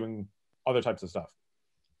person that's doing other types of stuff.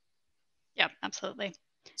 Yeah, absolutely.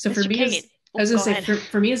 So Mr. for me, Kate, I was going to say,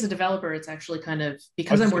 for me as a developer, it's actually kind of,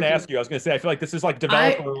 because I'm working. I was going to say, I feel like this is like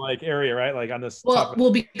developer like area, right? Like on this.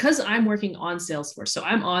 Well, because I'm working on Salesforce. So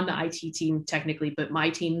I'm on the IT team technically, but my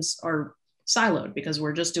teams are siloed because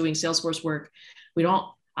we're just doing Salesforce work.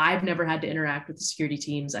 I've never had to interact with the security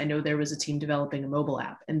teams. I know there was a team developing a mobile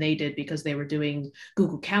app and they did because they were doing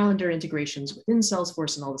Google Calendar integrations within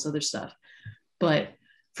Salesforce and all this other stuff. But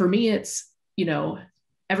for me, it's,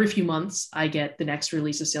 every few months I get the next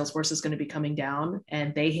release of Salesforce is going to be coming down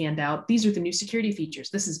and they hand out, these are the new security features.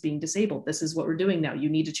 This is being disabled. This is what we're doing now. You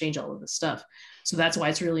need to change all of this stuff. So that's why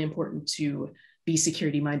it's really important to be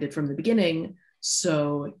security minded from the beginning.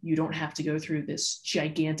 So you don't have to go through this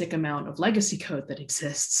gigantic amount of legacy code that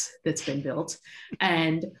exists that's been built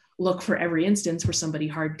and look for every instance where somebody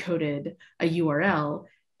hard coded a URL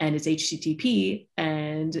and it's HTTP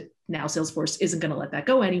and now Salesforce isn't going to let that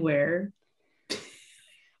go anywhere.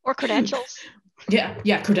 Or credentials.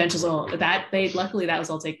 Yeah, credentials. Luckily that was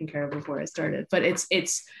all taken care of before I started. But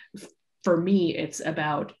it's for me, it's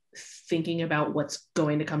about thinking about what's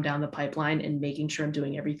going to come down the pipeline and making sure I'm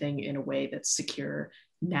doing everything in a way that's secure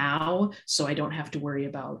now, so I don't have to worry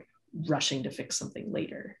about rushing to fix something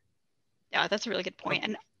later. Yeah, that's a really good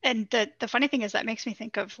point. And the funny thing is that makes me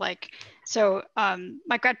think of like,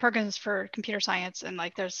 my grad program is for computer science, and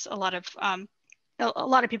like there's a lot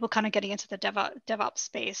of people kind of getting into the DevOps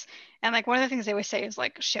space. And like one of the things they always say is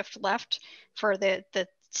like shift left for the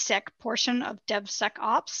sec portion of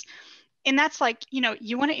DevSecOps. And that's like,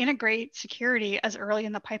 you want to integrate security as early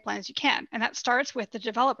in the pipeline as you can. And that starts with the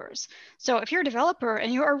developers. So if you're a developer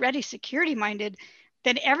and you're already security minded,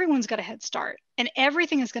 then everyone's got a head start and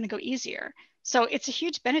everything is going to go easier. So it's a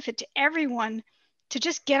huge benefit to everyone to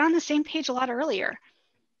just get on the same page a lot earlier.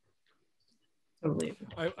 Totally.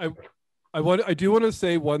 I do want to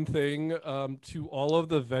say one thing to all of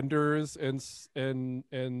the vendors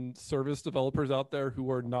and service developers out there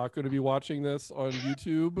who are not going to be watching this on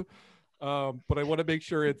YouTube. But I want to make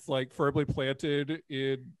sure it's like firmly planted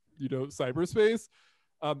in, cyberspace.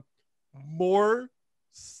 More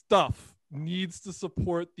stuff needs to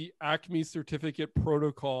support the Acme certificate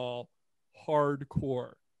protocol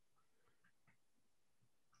hardcore.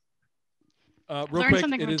 Learn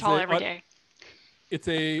something from Tall every day. It's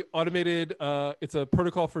a automated, it's a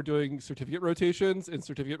protocol for doing certificate rotations and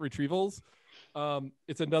certificate retrievals.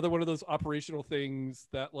 It's another one of those operational things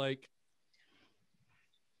that like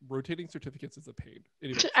rotating certificates is a pain.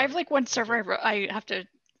 Anyway, I have like one server I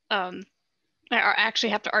actually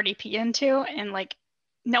have to RDP into, and like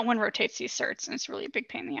no one rotates these certs, and it's really a big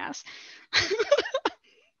pain in the ass.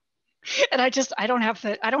 And I don't have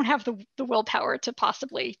the willpower to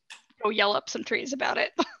possibly go yell up some trees about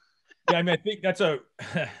it. Yeah, I mean, I think that's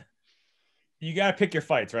you got to pick your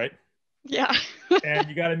fights, right? Yeah. And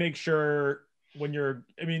you got to make sure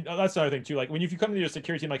that's another thing too. Like if you come to your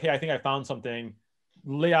security team, like, hey, I think I found something,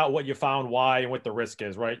 lay out what you found, why, and what the risk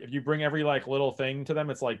is, right? If you bring every like little thing to them,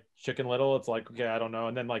 it's like Chicken Little. It's like, okay, I don't know.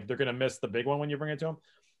 And then like, they're going to miss the big one when you bring it to them.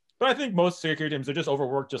 But I think most security teams are just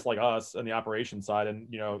overworked, just like us on the operations side. And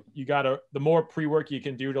you gotta, the more pre-work you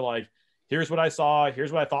can do to like, here's what I saw,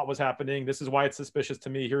 here's what I thought was happening, this is why it's suspicious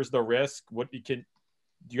to me, here's the risk, do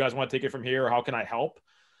you guys want to take it from here, or how can I help?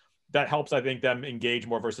 That helps, I think, them engage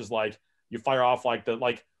more versus like you fire off like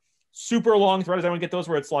the super long threads. I want to get those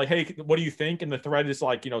where it's like, hey, what do you think? And the thread is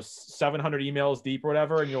like 700 emails deep or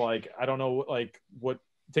whatever, and you're like, I don't know, like what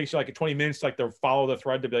it takes you like 20 minutes to like to follow the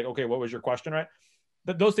thread to be like, okay, what was your question, right?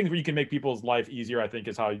 Those things where you can make people's life easier, I think,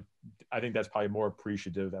 is how I think that's probably more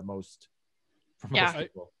appreciative at most for most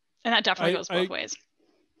people. And that definitely goes both ways.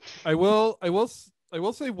 I will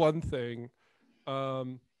say one thing.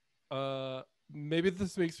 Maybe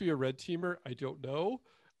this makes me a red teamer. I don't know.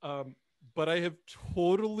 But I have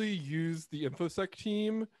totally used the InfoSec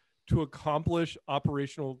team to accomplish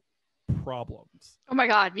operational problems. Oh my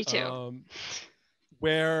God, me too.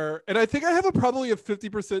 And I think I have probably a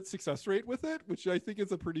 50% success rate with it, which I think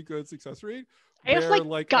is a pretty good success rate. I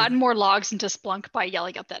have gotten more logs into Splunk by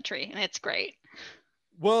yelling up that tree, and it's great.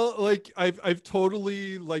 Well, I've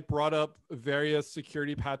totally brought up various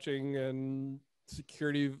security patching and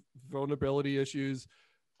security vulnerability issues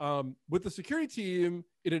with the security team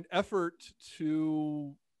in an effort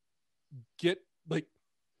to get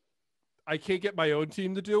I can't get my own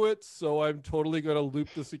team to do it, so I'm totally going to loop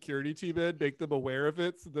the security team in, make them aware of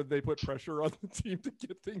it, so that they put pressure on the team to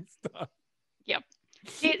get things done. Yep.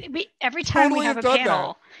 Every time we have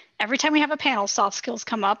a panel, soft skills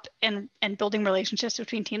come up, and building relationships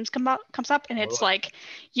between teams comes up, and it's like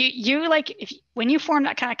when you form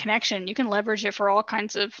that kind of connection, you can leverage it for all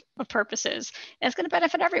kinds of purposes, and it's going to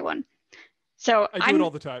benefit everyone. So I do it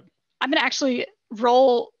all the time. I'm going to actually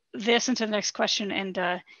roll this into the next question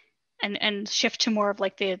and shift to more of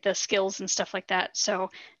like the skills and stuff like that. So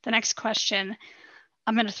the next question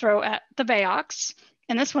I'm going to throw at the Bayox.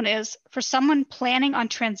 And this one is, for someone planning on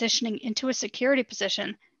transitioning into a security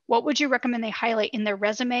position, what would you recommend they highlight in their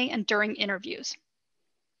resume and during interviews?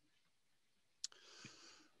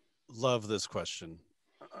 Love this question.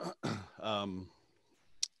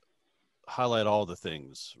 Highlight all the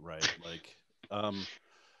things, right?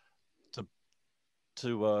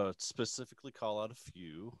 To specifically call out a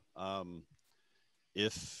few,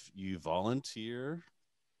 if you volunteer,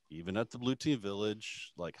 even at the Blue Team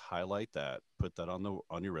Village, highlight that, put that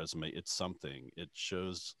on your resume. It's something. It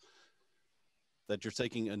shows that you're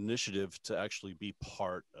taking initiative to actually be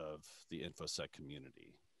part of the InfoSec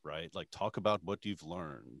community, right? Talk about what you've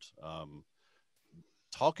learned.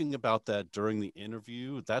 Talking about that during the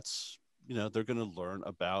interview, that's they're going to learn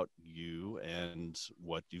about you and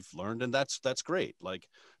what you've learned, and that's great.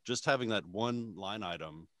 Just having that one line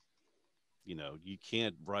item, you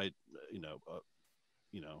can't write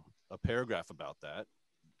a paragraph about that.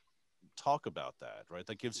 Talk about that, right?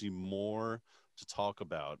 That gives you more to talk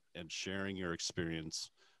about, and sharing your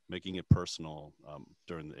experience, making it personal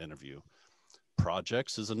during the interview.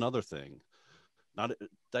 Projects is another thing.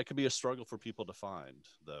 That could be a struggle for people to find,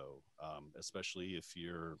 though, especially if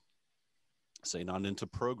you're, say, not into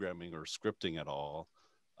programming or scripting at all.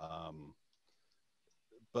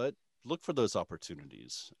 But look for those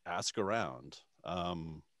opportunities. Ask around.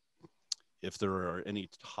 If there are any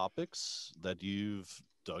topics that you've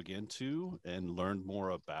dug into and learned more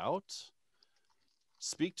about,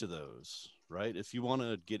 speak to those, right? If you want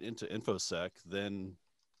to get into InfoSec, then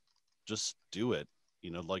just do it.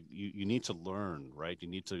 You need to learn, right? You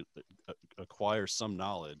need to acquire some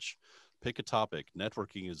knowledge. Pick a topic.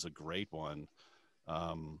 Networking is a great one.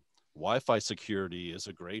 Wi-Fi security is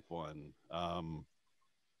a great one.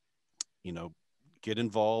 Get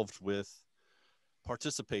involved with,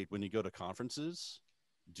 participate when you go to conferences,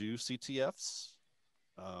 do CTFs,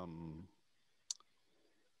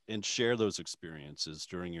 and share those experiences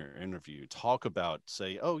during your interview. Talk about,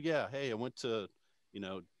 say, oh yeah, hey, I went to,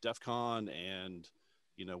 DEF CON and,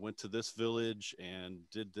 went to this village and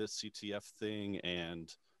did this CTF thing,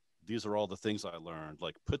 and these are all the things I learned.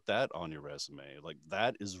 Put that on your resume.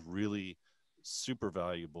 That is really super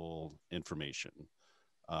valuable information.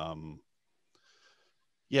 And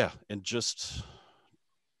just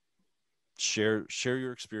share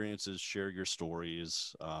your experiences, share your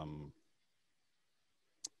stories,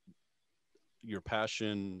 your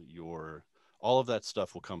passion, all of that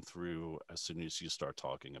stuff will come through as soon as you start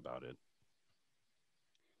talking about it.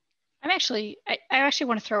 I actually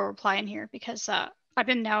want to throw a reply in here, because I've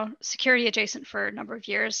been now security adjacent for a number of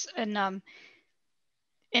years, and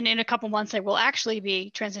in a couple months I will actually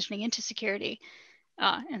be transitioning into security,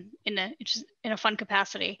 and in a fun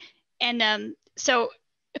capacity. And so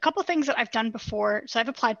a couple of things that I've done before. So I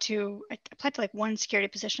applied to one security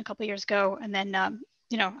position a couple of years ago, and then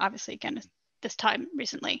obviously again this time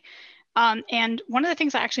recently. And one of the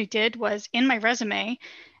things I actually did was in my resume,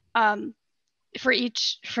 for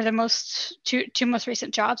the two most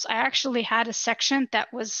recent jobs, I actually had a section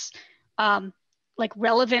that was like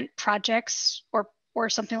relevant projects or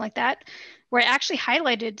something like that, where I actually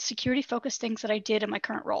highlighted security focused things that I did in my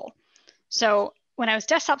current role. So when I was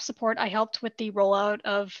desktop support, I helped with the rollout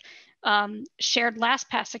of shared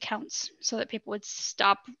LastPass accounts so that people would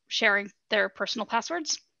stop sharing their personal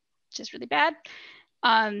passwords, which is really bad.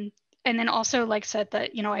 And then also, like said,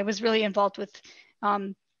 that I was really involved with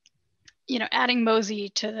adding Mosey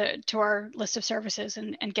to our list of services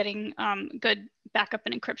and getting good backup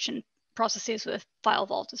and encryption processes with File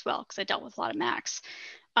Vault as well, because I dealt with a lot of Macs.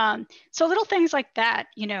 So little things like that,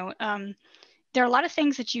 there are a lot of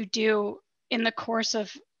things that you do in the course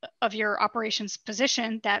of your operations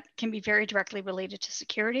position that can be very directly related to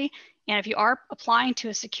security. And if you are applying to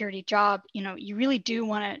a security job, you really do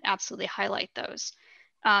want to absolutely highlight those.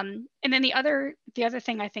 And then the other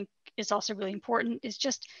thing I think is also really important is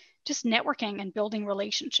just networking and building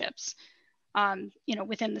relationships,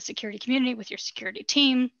 within the security community, with your security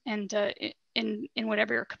team, and in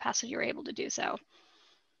whatever capacity you're able to do so.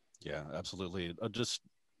 Yeah, absolutely.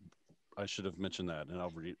 I should have mentioned that, and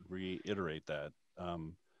I'll reiterate that.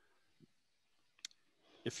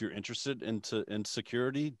 If you're interested in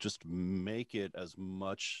security, just make it as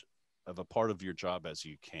much of a part of your job as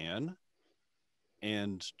you can,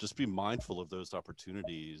 and just be mindful of those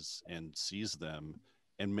opportunities and seize them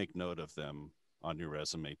and make note of them on your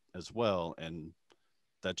resume as well. And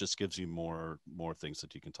that just gives you more things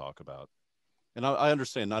that you can talk about. And I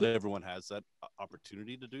understand not everyone has that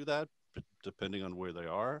opportunity to do that, depending on where they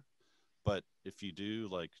are. But if you do,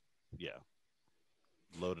 load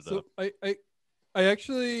it up. I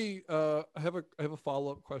actually have a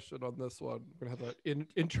follow-up question on this one. We're gonna have an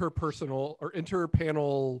interpersonal or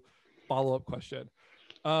interpanel follow-up question.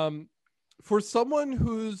 For someone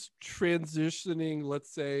who's transitioning, let's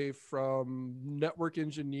say, from network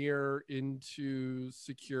engineer into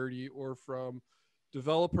security, or from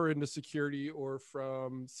developer into security, or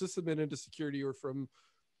from sysadmin into security, or from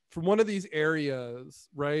one of these areas,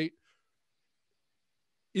 right?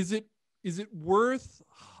 Is it worth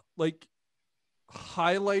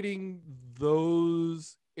highlighting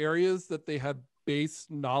those areas that they have base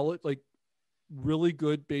knowledge, really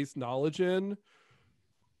good base knowledge in?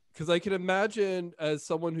 Because I can imagine, as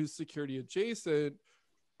someone who's security adjacent,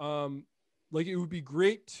 it would be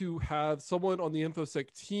great to have someone on the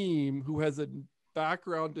InfoSec team who has a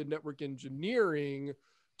background in network engineering,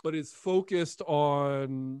 but is focused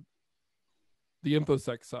on the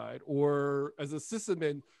InfoSec side, or as a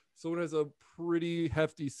sysadmin, someone has a pretty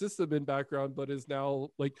hefty sysadmin background, but is now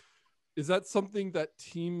is that something that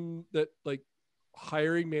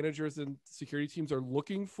hiring managers and security teams are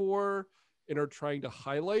looking for and are trying to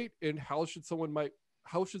highlight? And how should someone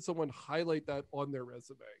highlight that on their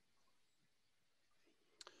resume?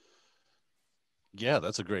 Yeah,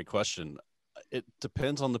 that's a great question. It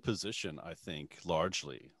depends on the position, I think,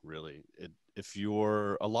 largely, really.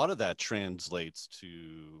 A lot of that translates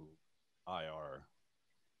to IR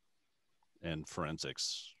and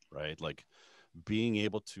forensics, right? Being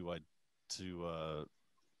able to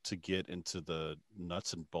get into the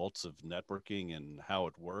nuts and bolts of networking and how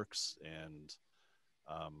it works, and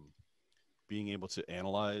being able to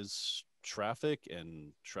analyze traffic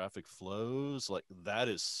and traffic flows, that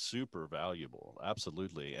is super valuable.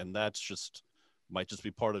 Absolutely. And that's might just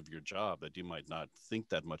be part of your job that you might not think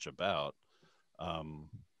that much about.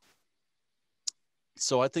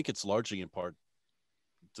 So I think it's largely in part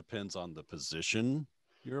depends on the position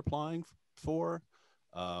you're applying for.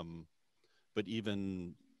 But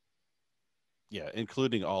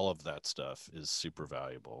including all of that stuff is super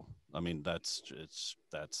valuable. I mean, it's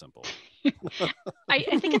that simple. I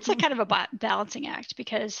think it's kind of a balancing act,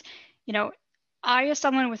 because, I, as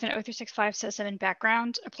someone with an O365 sysadmin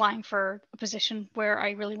background, applying for a position where I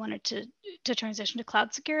really wanted to transition to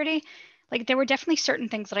cloud security, there were definitely certain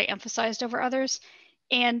things that I emphasized over others.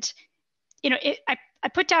 And, I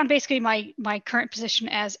put down basically my current position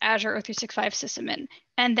as Azure O365 sysadmin,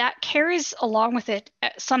 and that carries along with it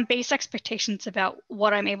some base expectations about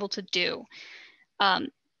what I'm able to do.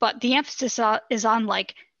 But the emphasis is on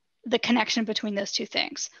the connection between those two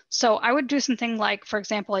things. So I would do something for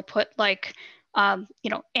example, I put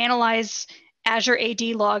analyze Azure AD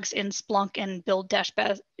logs in Splunk and build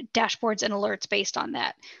dashboards and alerts based on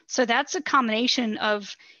that. So that's a combination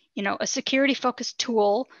of, a security focused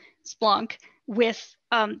tool, Splunk, with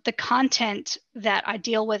the content that I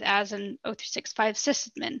deal with as an O365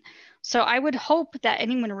 sysadmin. So I would hope that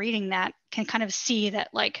anyone reading that can kind of see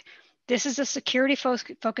that this is a security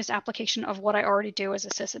focused application of what I already do as a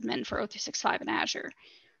sysadmin for O365 and Azure.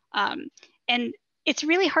 And it's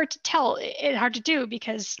really hard to tell, hard to do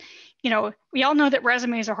because, we all know that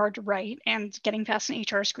resumes are hard to write and getting past an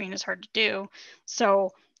HR screen is hard to do.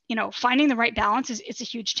 So, finding the right balance is a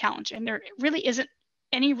huge challenge. And there really isn't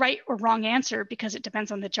any right or wrong answer because it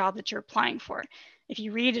depends on the job that you're applying for. If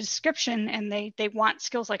you read a description and they want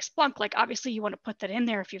skills like Splunk, like obviously you want to put that in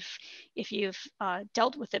there if you've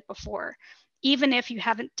dealt with it before, even if you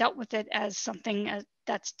haven't dealt with it as something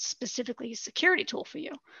that's specifically a security tool for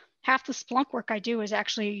you. Half the Splunk work I do is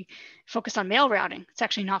actually focused on mail routing. It's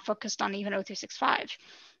actually not focused on even O365.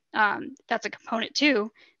 That's a component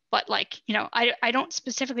too, but I don't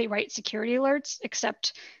specifically write security alerts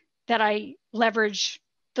except that I leverage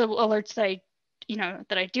the alerts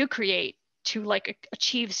that I do create to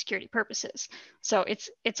achieve security purposes. So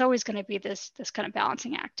it's always going to be this kind of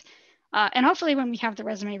balancing act. And hopefully when we have the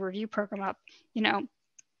resume review program up,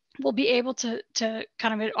 we'll be able to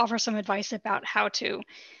kind of offer some advice about how to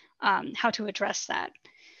address that.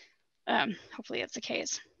 Hopefully that's the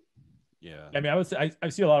case. Yeah. I mean, I would say I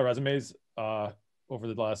see a lot of resumes over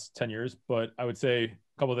the last 10 years, but I would say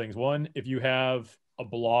a couple of things. One, if you have a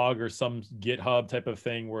blog or some GitHub type of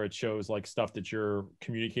thing where it shows like stuff that you're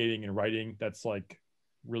communicating and writing, that's like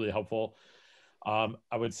really helpful. I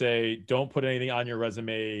would say don't put anything on your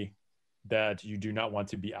resume that you do not want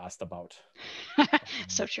to be asked about.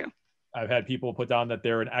 So true. I've had people put down that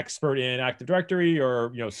they're an expert in Active Directory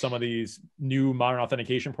or some of these new modern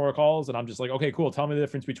authentication protocols, and I'm just like, okay, cool. Tell me the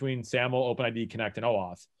difference between SAML, OpenID, Connect, and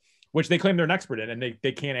OAuth, which they claim they're an expert in, and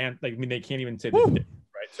they can't. They can't even say this,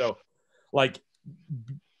 right? So,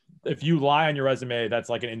 if you lie on your resume, that's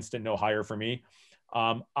like an instant no hire for me.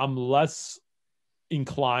 I'm less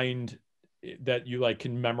inclined that you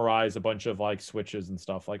can memorize a bunch of switches and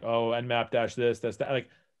stuff nmap dash this that.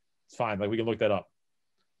 It's fine. We can look that up.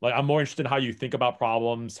 I'm more interested in how you think about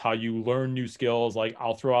problems, how you learn new skills.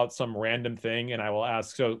 I'll throw out some random thing and I will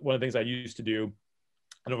ask. So one of the things I used to do,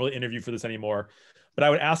 I don't really interview for this anymore, but I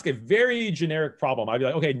would ask a very generic problem. I'd be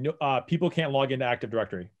like, okay, no, people can't log into Active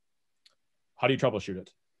Directory. How do you troubleshoot it?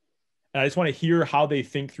 And I just want to hear how they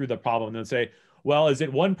think through the problem and then say, well, is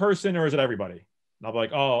it one person or is it everybody? And I'll be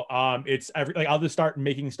like, it's every, I'll just start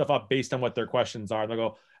making stuff up based on what their questions are. And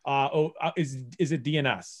they'll go, is it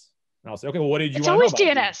DNS? And I'll say, okay, well, what did you want to know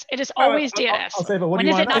about DNS. DNS. It is always DNS. I'll say, but what do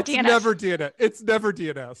you want to know? It's never DNS. It's never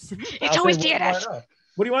DNS. It's always DNS.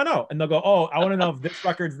 What do you want to know? And they'll go, oh, I want to know if this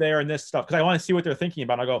record's there and this stuff, because I want to see what they're thinking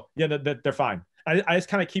about. And I go, yeah, they're fine. I just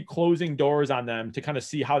kind of keep closing doors on them to kind of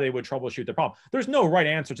see how they would troubleshoot the problem. There's no right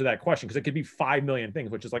answer to that question because it could be 5 million things,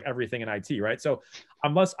 which is like everything in IT, right? So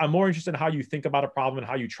I'm more interested in how you think about a problem and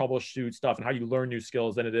how you troubleshoot stuff and how you learn new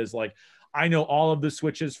skills than it is I know all of the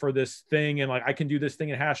switches for this thing and I can do this thing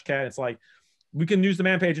in Hashcat. It's we can use the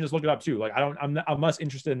man page and just look it up too. I'm less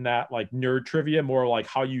interested in that nerd trivia, more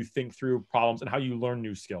how you think through problems and how you learn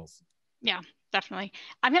new skills. Yeah, definitely.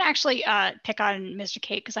 I'm going to actually pick on Mr.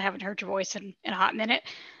 Kate because I haven't heard your voice in a hot minute.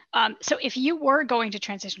 So if you were going to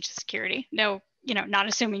transition to security, not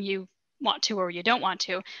assuming you want to or you don't want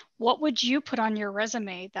to, what would you put on your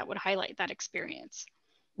resume that would highlight that experience?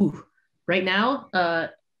 Ooh, right now,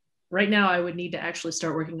 I would need to actually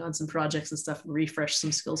start working on some projects and stuff and refresh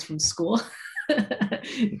some skills from school.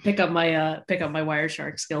 pick up my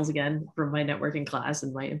Wireshark skills again from my networking class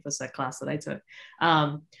and my InfoSec class that I took.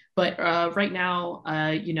 But right now,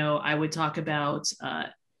 I would talk about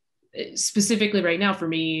specifically right now for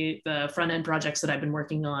me, the front end projects that I've been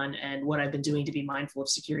working on and what I've been doing to be mindful of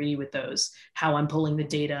security with those, how I'm pulling the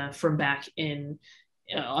data from back in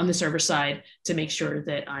on the server side to make sure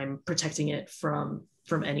that I'm protecting it from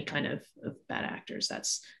any kind of bad actors.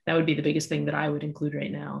 That would be the biggest thing that I would include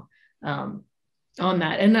right now. On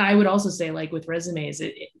that. And I would also say with resumes,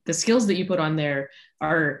 the skills that you put on there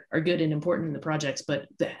are good and important in the projects, but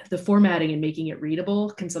the formatting and making it readable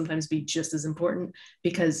can sometimes be just as important,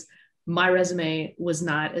 because my resume was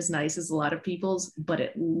not as nice as a lot of people's, but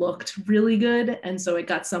it looked really good. And so it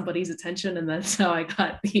got somebody's attention, and that's how I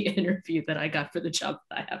got the interview that I got for the job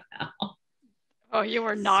that I have now. Oh, you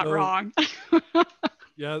were not wrong.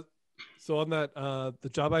 Yeah. So on that, the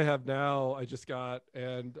job I have now, I just got,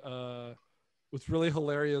 and what's really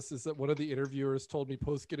hilarious is that one of the interviewers told me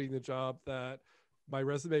post getting the job that my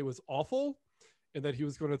resume was awful and that he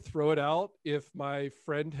was going to throw it out if my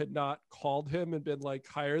friend had not called him and been like,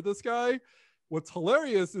 hire this guy. What's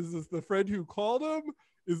hilarious is the friend who called him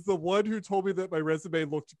is the one who told me that my resume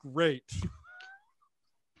looked great.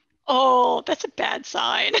 Oh, that's a bad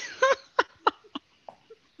sign.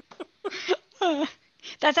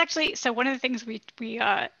 That's actually, so one of the things we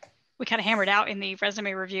we kind of hammered out in the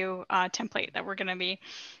resume review template that we're going to be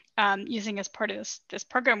using as part of this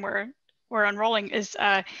program we're enrolling is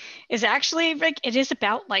actually like, it is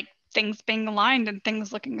about like things being aligned and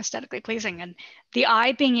things looking aesthetically pleasing and the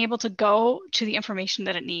eye being able to go to the information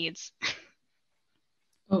that it needs.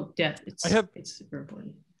 Oh yeah, it's super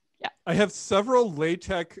important. Yeah, I have several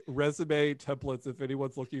LaTeX resume templates if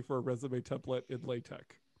anyone's looking for a resume template in LaTeX.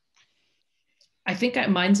 I think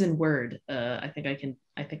mine's in Word. I think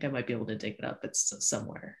I might be able to dig it up. It's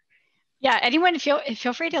somewhere. Yeah, anyone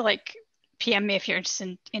feel free to like PM me if you're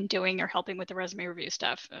interested in doing or helping with the resume review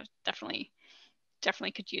stuff. Definitely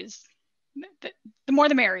could use the more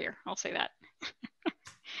the merrier. I'll say that.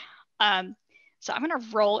 So I'm going to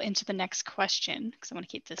roll into the next question because I want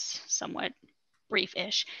to keep this somewhat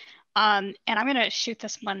brief-ish. And I'm going to shoot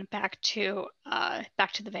this one back to the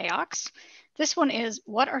VAOX. This one is,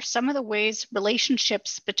 what are some of the ways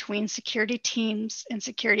relationships between security teams and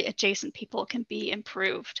security adjacent people can be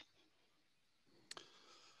improved?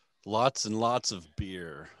 Lots and lots of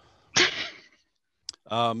beer.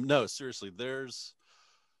 No, seriously,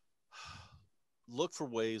 look for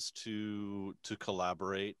ways to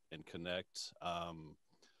collaborate and connect.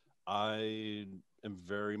 I am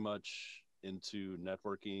very much into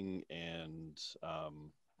networking and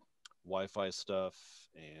Wi-Fi stuff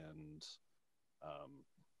and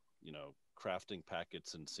crafting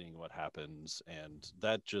packets and seeing what happens, and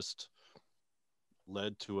that just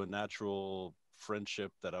led to a natural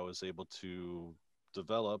friendship that I was able to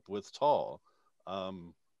develop with Tall,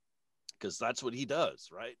 because that's what he does,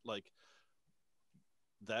 right? Like,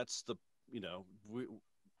 that's the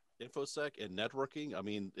InfoSec and networking. I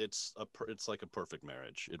mean, it's like a perfect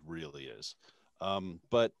marriage. It really is.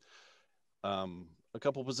 But a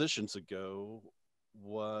couple positions ago,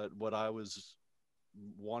 what I was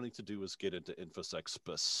wanting to do was get into InfoSec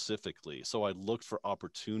specifically. So I looked for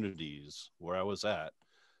opportunities where I was at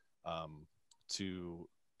to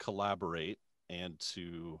collaborate and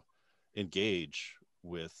to engage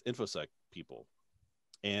with InfoSec people.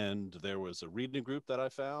 And there was a reading group that I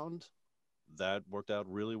found that worked out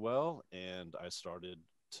really well. And I started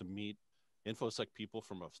to meet InfoSec people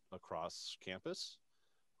from across campus.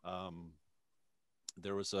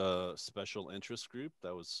 There was a special interest group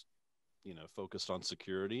that was, focused on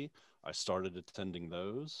security. I started attending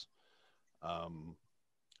those.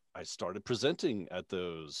 I started presenting at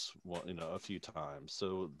those, a few times.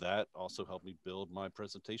 So that also helped me build my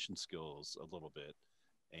presentation skills a little bit.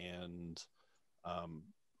 And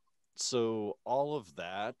so all of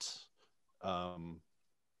that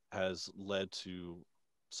has led to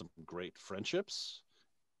some great friendships,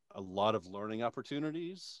 a lot of learning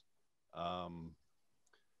opportunities. And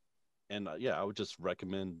I would just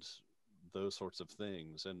recommend those sorts of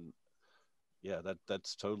things. And yeah,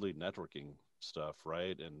 that's totally networking stuff,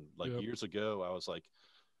 right? And like years ago, I was like,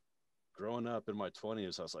 growing up in my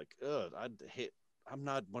 20s, I was like, I'm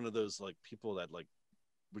not one of those like people that like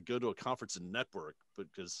would go to a conference and network,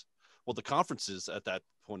 because the conferences at that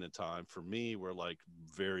point in time for me were like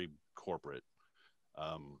very corporate.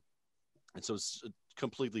 And so it's a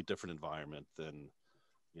completely different environment than,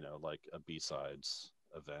 like a B-Sides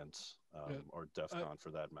event or DEF CON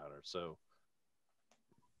for that matter. So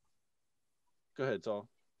go ahead, Tal.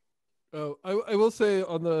 Oh, I will say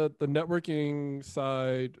on the networking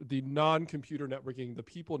side, the non-computer networking, the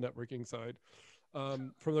people networking side,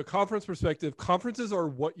 from the conference perspective, conferences are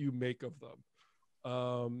what you make of them.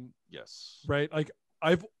 Yes. Right. Like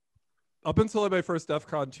up until my first DEF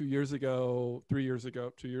CON 3 years, I don't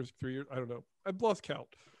know. I've lost count.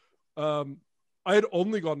 I had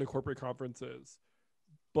only gone to corporate conferences,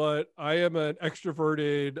 but I am an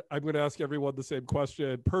extroverted, I'm going to ask everyone the same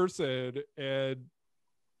question person, and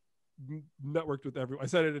networked with everyone. I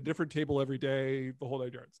sat at a different table every day, the whole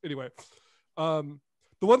 9 yards. Anyway, the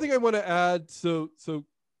one thing I want to add, so the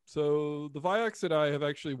VIAX and I have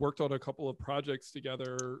actually worked on a couple of projects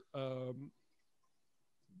together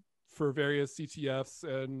for various CTFs,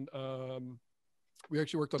 and we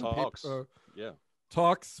actually worked on talks.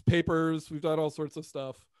 Talks, papers. We've done all sorts of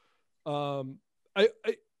stuff. I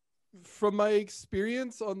from my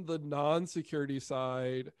experience on the non-security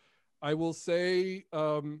side, I will say,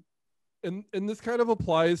 and this kind of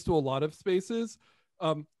applies to a lot of spaces.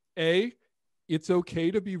 It's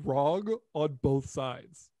okay to be wrong on both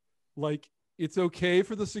sides. Like, it's okay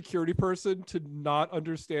for the security person to not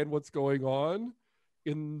understand what's going on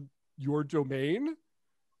in your domain,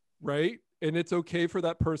 right? And it's okay for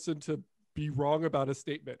that person to be wrong about a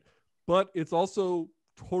statement. But it's also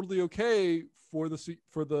totally okay for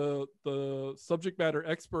the subject matter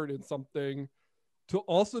expert in something to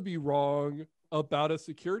also be wrong about a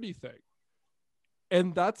security thing.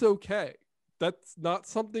 And that's okay. That's not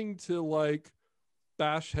something to like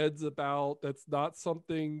bash heads about. That's not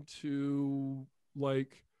something to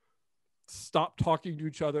like stop talking to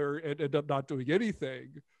each other and end up not doing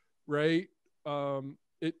anything, right?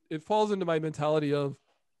 It falls into my mentality of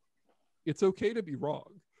it's okay to be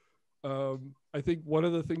wrong. I think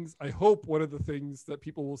I hope one of the things that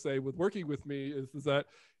people will say with working with me is that,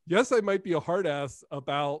 yes, I might be a hard ass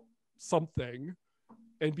about something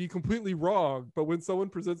and be completely wrong, but when someone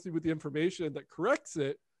presents me with the information that corrects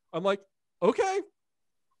it, I'm like, okay,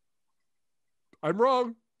 I'm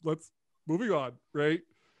wrong. Let's moving on, right?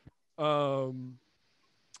 But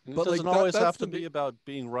it But doesn't like always that's have to be about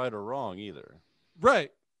being right or wrong either.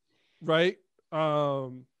 Right.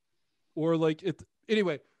 Or like it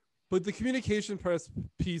anyway. But the communication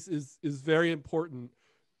piece is very important.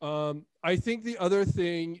 I think the other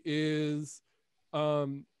thing is, a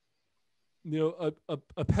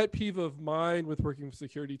pet peeve of mine with working with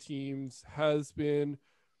security teams has been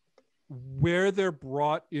where they're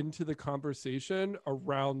brought into the conversation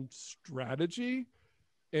around strategy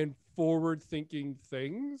and forward thinking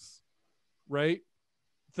things, right?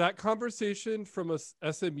 That conversation from a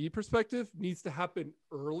SME perspective needs to happen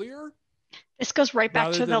earlier. This goes right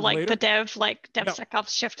back to the later. DevSecOps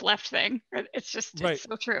shift left thing. It's just right. It's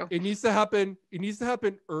so true. It needs to happen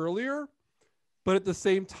earlier, but at the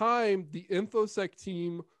same time, the InfoSec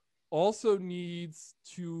team also needs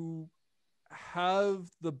to have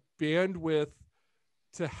the bandwidth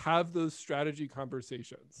to have those strategy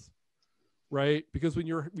conversations, right? Because when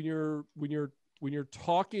you're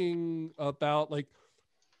talking about like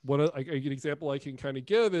an example I can kind of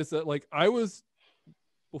give is that like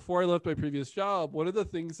before I left my previous job, one of the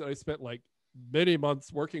things that I spent like many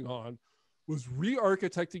months working on was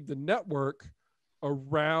re-architecting the network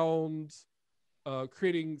around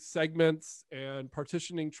creating segments and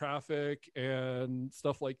partitioning traffic and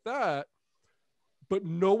stuff like that. But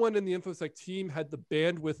no one in the InfoSec team had the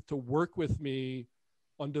bandwidth to work with me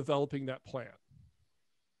on developing that plan.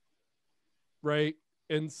 Right?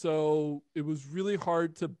 And so it was really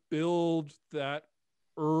hard to build that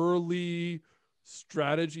early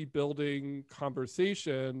strategy building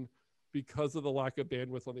conversation because of the lack of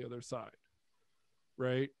bandwidth on the other side.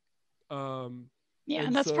 Right? And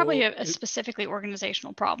that's probably a specifically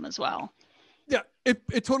organizational problem as well. Yeah,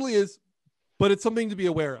 it totally is. But it's something to be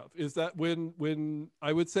aware of, is that when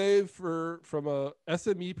I would say from a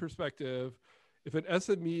SME perspective, if an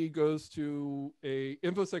SME goes to a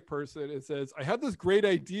InfoSec person and says, I have this great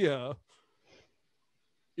idea,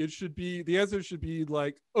 the answer should be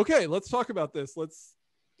like, okay, let's talk about this. Let's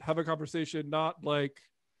have a conversation, not like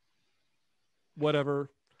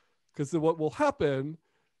whatever. Because then what will happen,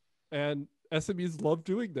 and SMEs love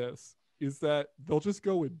doing this, is that they'll just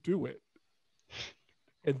go and do it.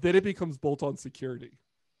 And then it becomes bolt-on security.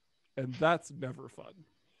 And that's never fun.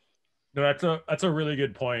 No, that's a really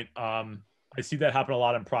good point. I see that happen a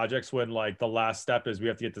lot in projects when like the last step is we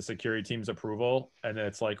have to get the security team's approval. And then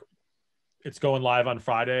it's like, it's going live on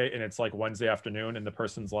Friday and it's like Wednesday afternoon. And the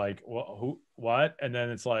person's like, well, what? And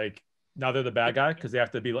then it's like, now they're the bad guy because they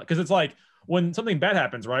have to be like, because it's like when something bad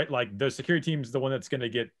happens, right? Like the security team's the one that's going to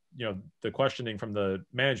get, the questioning from the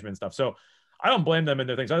management stuff. So I don't blame them in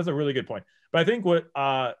their things. That's a really good point. But I think going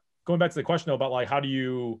back to the question about like, how do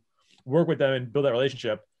you work with them and build that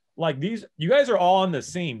relationship? Like you guys are all on the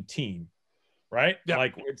same team, right? Yeah.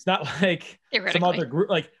 Like it's not like some other group,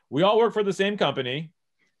 like we all work for the same company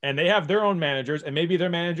and they have their own managers and maybe their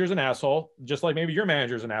manager's an asshole, just like maybe your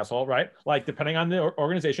manager's an asshole, right? Like depending on the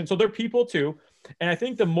organization. So they're people too. And I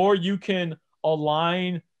think the more you can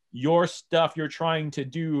align your stuff you're trying to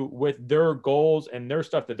do with their goals and their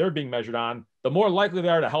stuff that they're being measured on, the more likely they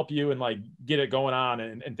are to help you and like get it going on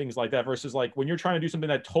and things like that, versus like when you're trying to do something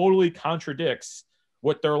that totally contradicts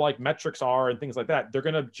what their like metrics are and things like that, they're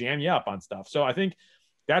going to jam you up on stuff. So I think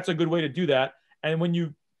that's a good way to do that. And when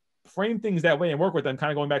you frame things that way and work with them,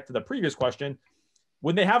 kind of going back to the previous question,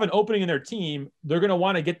 when they have an opening in their team, they're going to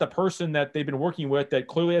want to get the person that they've been working with that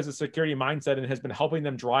clearly has a security mindset and has been helping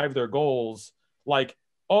them drive their goals. Like,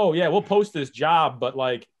 oh yeah, we'll post this job, but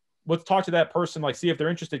like, let's talk to that person, like see if they're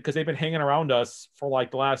interested because they've been hanging around us for like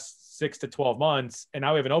the last 6 to 12 months. And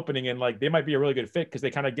now we have an opening and like, they might be a really good fit because they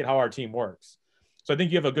kind of get how our team works. So I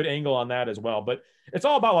think you have a good angle on that as well, but it's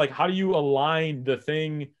all about like, how do you align the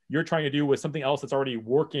thing you're trying to do with something else that's already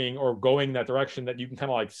working or going that direction that you can kind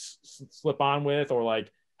of like slip on with, or like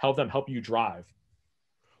help you drive.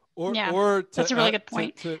 That's a really good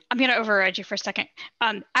point. I'm going to override you for a second.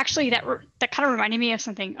 Actually, that kind of reminded me of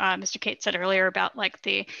something Mr. Kate said earlier about like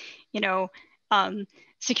the,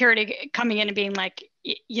 security coming in and being like,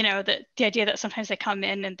 the idea that sometimes they come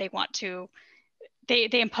in and they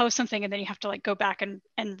they impose something and then you have to like go back and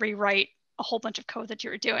rewrite a whole bunch of code that you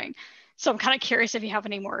were doing. So I'm kind of curious if you have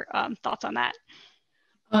any more thoughts on that.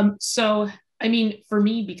 So, I mean, for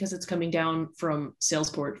me, because it's coming down from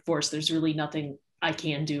Salesforce, there's really nothing I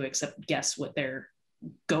can do except guess what they're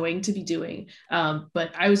going to be doing.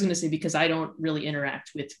 But I was going to say, because I don't really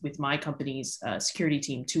interact with my company's security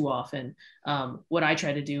team too often, what I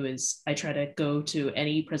try to do is I try to go to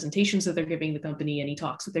any presentations that they're giving the company, any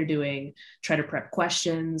talks that they're doing, try to prep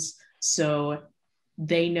questions so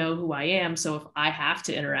they know who I am. So if I have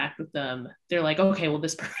to interact with them, they're like, okay, well,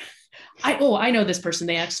 this person, I know this person,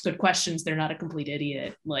 they ask good questions, they're not a complete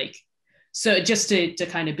idiot. Like, so just to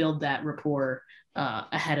kind of build that rapport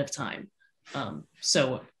ahead of time.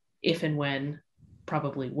 So if and when,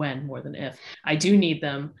 probably when more than if, I do need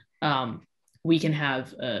them, we can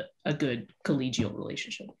have a good collegial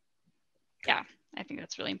relationship. Yeah, I think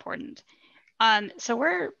that's really important. So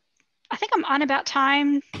I think I'm on about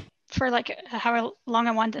time for like how long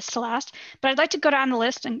I want this to last, but I'd like to go down the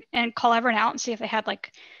list and call everyone out and see if they had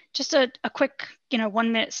like just a quick,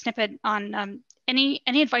 1 minute snippet on any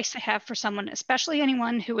advice they have for someone, especially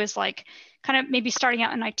anyone who is like kind of maybe starting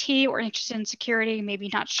out in IT or interested in security, maybe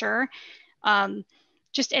not sure.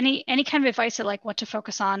 Just any kind of advice of like what to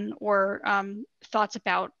focus on, or thoughts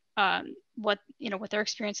about what their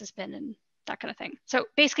experience has been and that kind of thing. So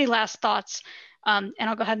basically last thoughts, and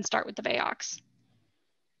I'll go ahead and start with the VAOX.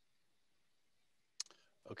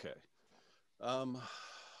 Okay.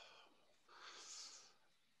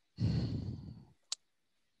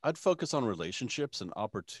 I'd focus on relationships and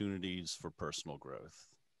opportunities for personal growth.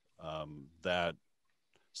 That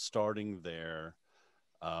starting there,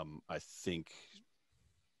 I think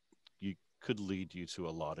you could lead you to a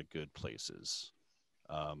lot of good places.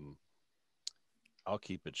 I'll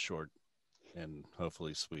keep it short and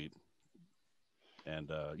hopefully sweet. And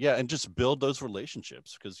and just build those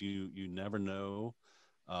relationships, because you never know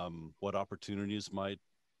what opportunities might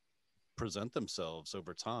present themselves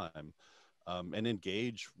over time, and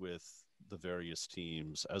engage with the various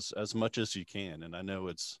teams as much as you can. And I know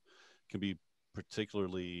can be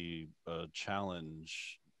particularly a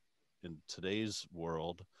challenge in today's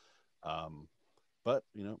world, but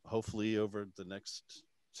hopefully over the next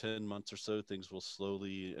 10 months or so, things will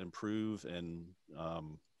slowly improve, and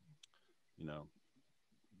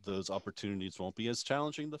those opportunities won't be as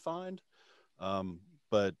challenging to find.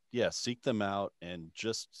 But yeah, seek them out and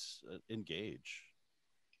just engage.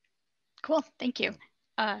 Cool, thank you.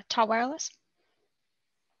 tallwireless.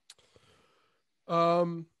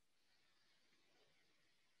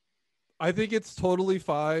 I think it's totally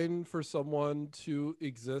fine for someone to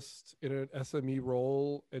exist in an SME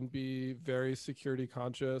role and be very security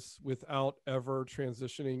conscious without ever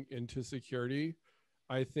transitioning into security.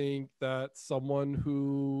 I think that someone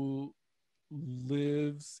who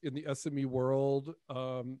lives in the SME world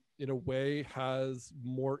in a way has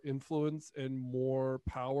more influence and more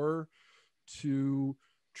power to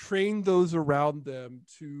train those around them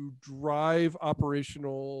to drive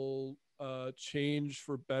operational change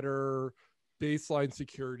for better baseline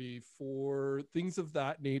security, for things of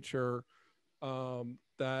that nature.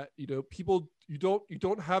 That people, you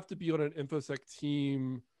don't have to be on an InfoSec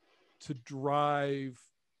team to drive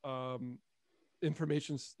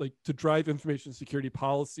information security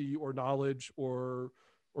policy or knowledge or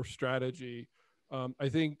strategy. I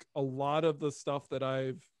think a lot of the stuff that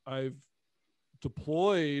I've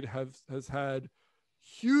deployed has had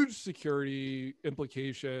huge security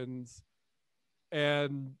implications,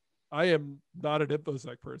 and I am not an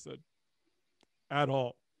InfoSec person at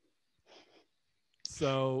all.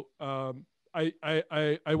 So I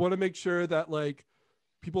want to make sure that like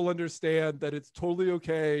people understand that it's totally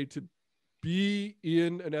okay to be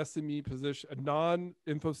in an SME position, a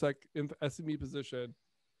non-InfoSec SME position,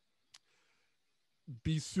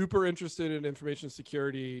 be super interested in information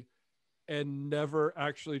security, and never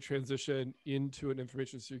actually transition into an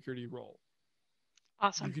information security role.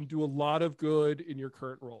 Awesome. You can do a lot of good in your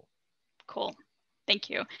current role. Cool. Thank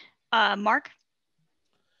you. Mark?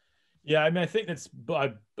 Yeah, I mean, I think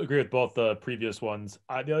I agree with both the previous ones.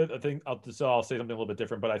 The other thing, I'll say something a little bit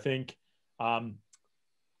different, but I think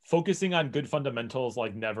focusing on good fundamentals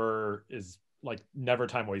never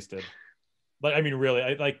time wasted. Like, I mean,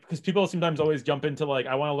 really, because people sometimes always jump into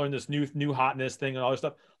I want to learn this new hotness thing and all this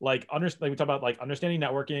stuff. We talk about understanding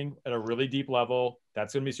networking at a really deep level.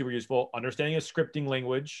 That's going to be super useful. Understanding a scripting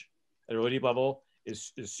language at a really deep level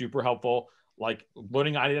is super helpful.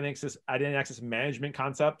 Learning identity access management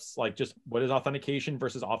concepts, just what is authentication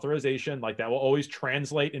versus authorization, that will always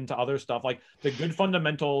translate into other stuff. The good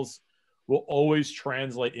fundamentals will always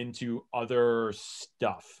translate into other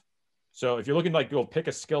stuff. So if you're looking to like go pick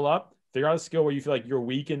a skill up, figure out a skill where you feel like you're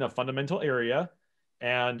weak in a fundamental area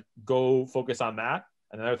and go focus on that.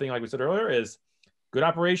 And another thing, like we said earlier, is good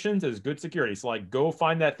operations is good security. So like go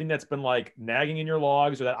find that thing that's been like nagging in your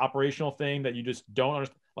logs or that operational thing that you just don't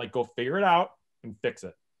understand, like go figure it out and fix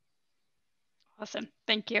it. Awesome.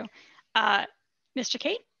 Thank you. Mr.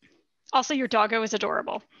 Kate? Also, your doggo is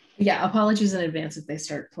adorable. Yeah, apologies in advance if they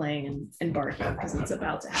start playing and barking because it's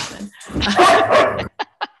about to happen.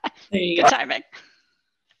 There you Good go. timing.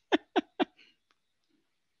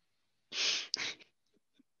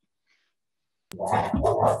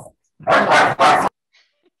 All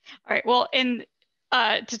right. Well,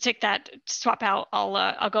 to take that swap out,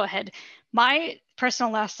 I'll go ahead. My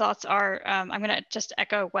personal last thoughts are I'm going to just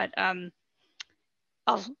echo what I'll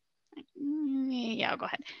go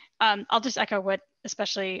ahead. I'll just echo what,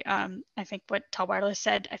 especially I think what tallwireless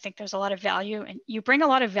said. I think there's a lot of value, and you bring a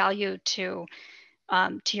lot of value to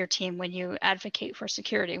your team when you advocate for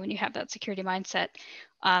security, when you have that security mindset.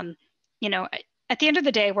 You know, at the end of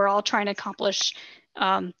the day, we're all trying to accomplish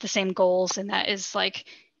the same goals, and that is like,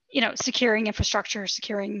 you know, securing infrastructure,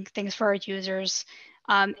 securing things for our users,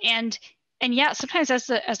 and yeah, sometimes as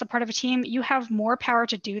the part of a team, you have more power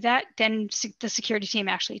to do that than the security team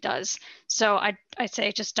actually does. So I'd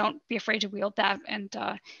say just don't be afraid to wield that and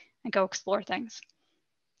go explore things.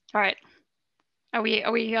 All right, are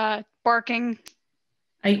we barking?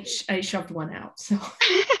 I shoved one out, so.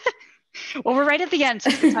 Well, we're right at the end, so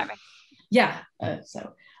it's good timing. Yeah.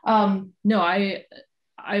 No, I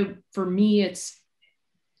for me, it's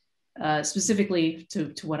specifically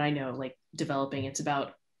to what I know, like developing. It's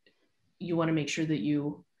about, you want to make sure that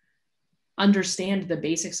you understand the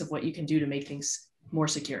basics of what you can do to make things more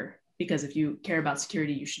secure. Because if you care about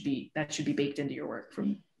security, that should be baked into your work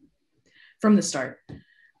from the start.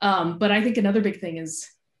 But I think another big thing is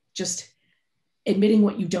just admitting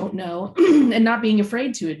what you don't know and not being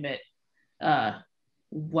afraid to admit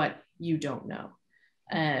what you don't know,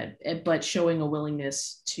 but showing a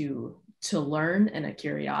willingness to learn and a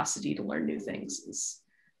curiosity to learn new things is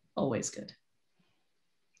always good.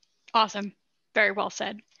 Awesome. Very well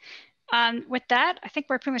said. With that, I think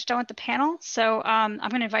we're pretty much done with the panel. So I'm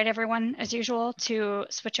going to invite everyone, as usual, to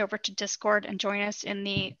switch over to Discord and join us in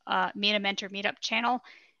the Meet a Mentor Meetup channel.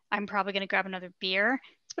 I'm probably going to grab another beer.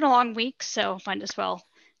 It's been a long week, so might as well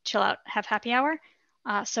chill out, have happy hour.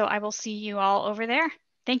 So I will see you all over there.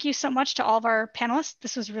 Thank you so much to all of our panelists.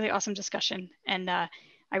 This was a really awesome discussion, and I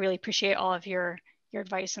really appreciate all of your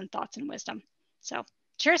advice and thoughts and wisdom. So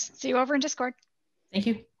cheers. See you over in Discord. Thank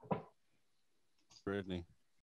you. Brittany.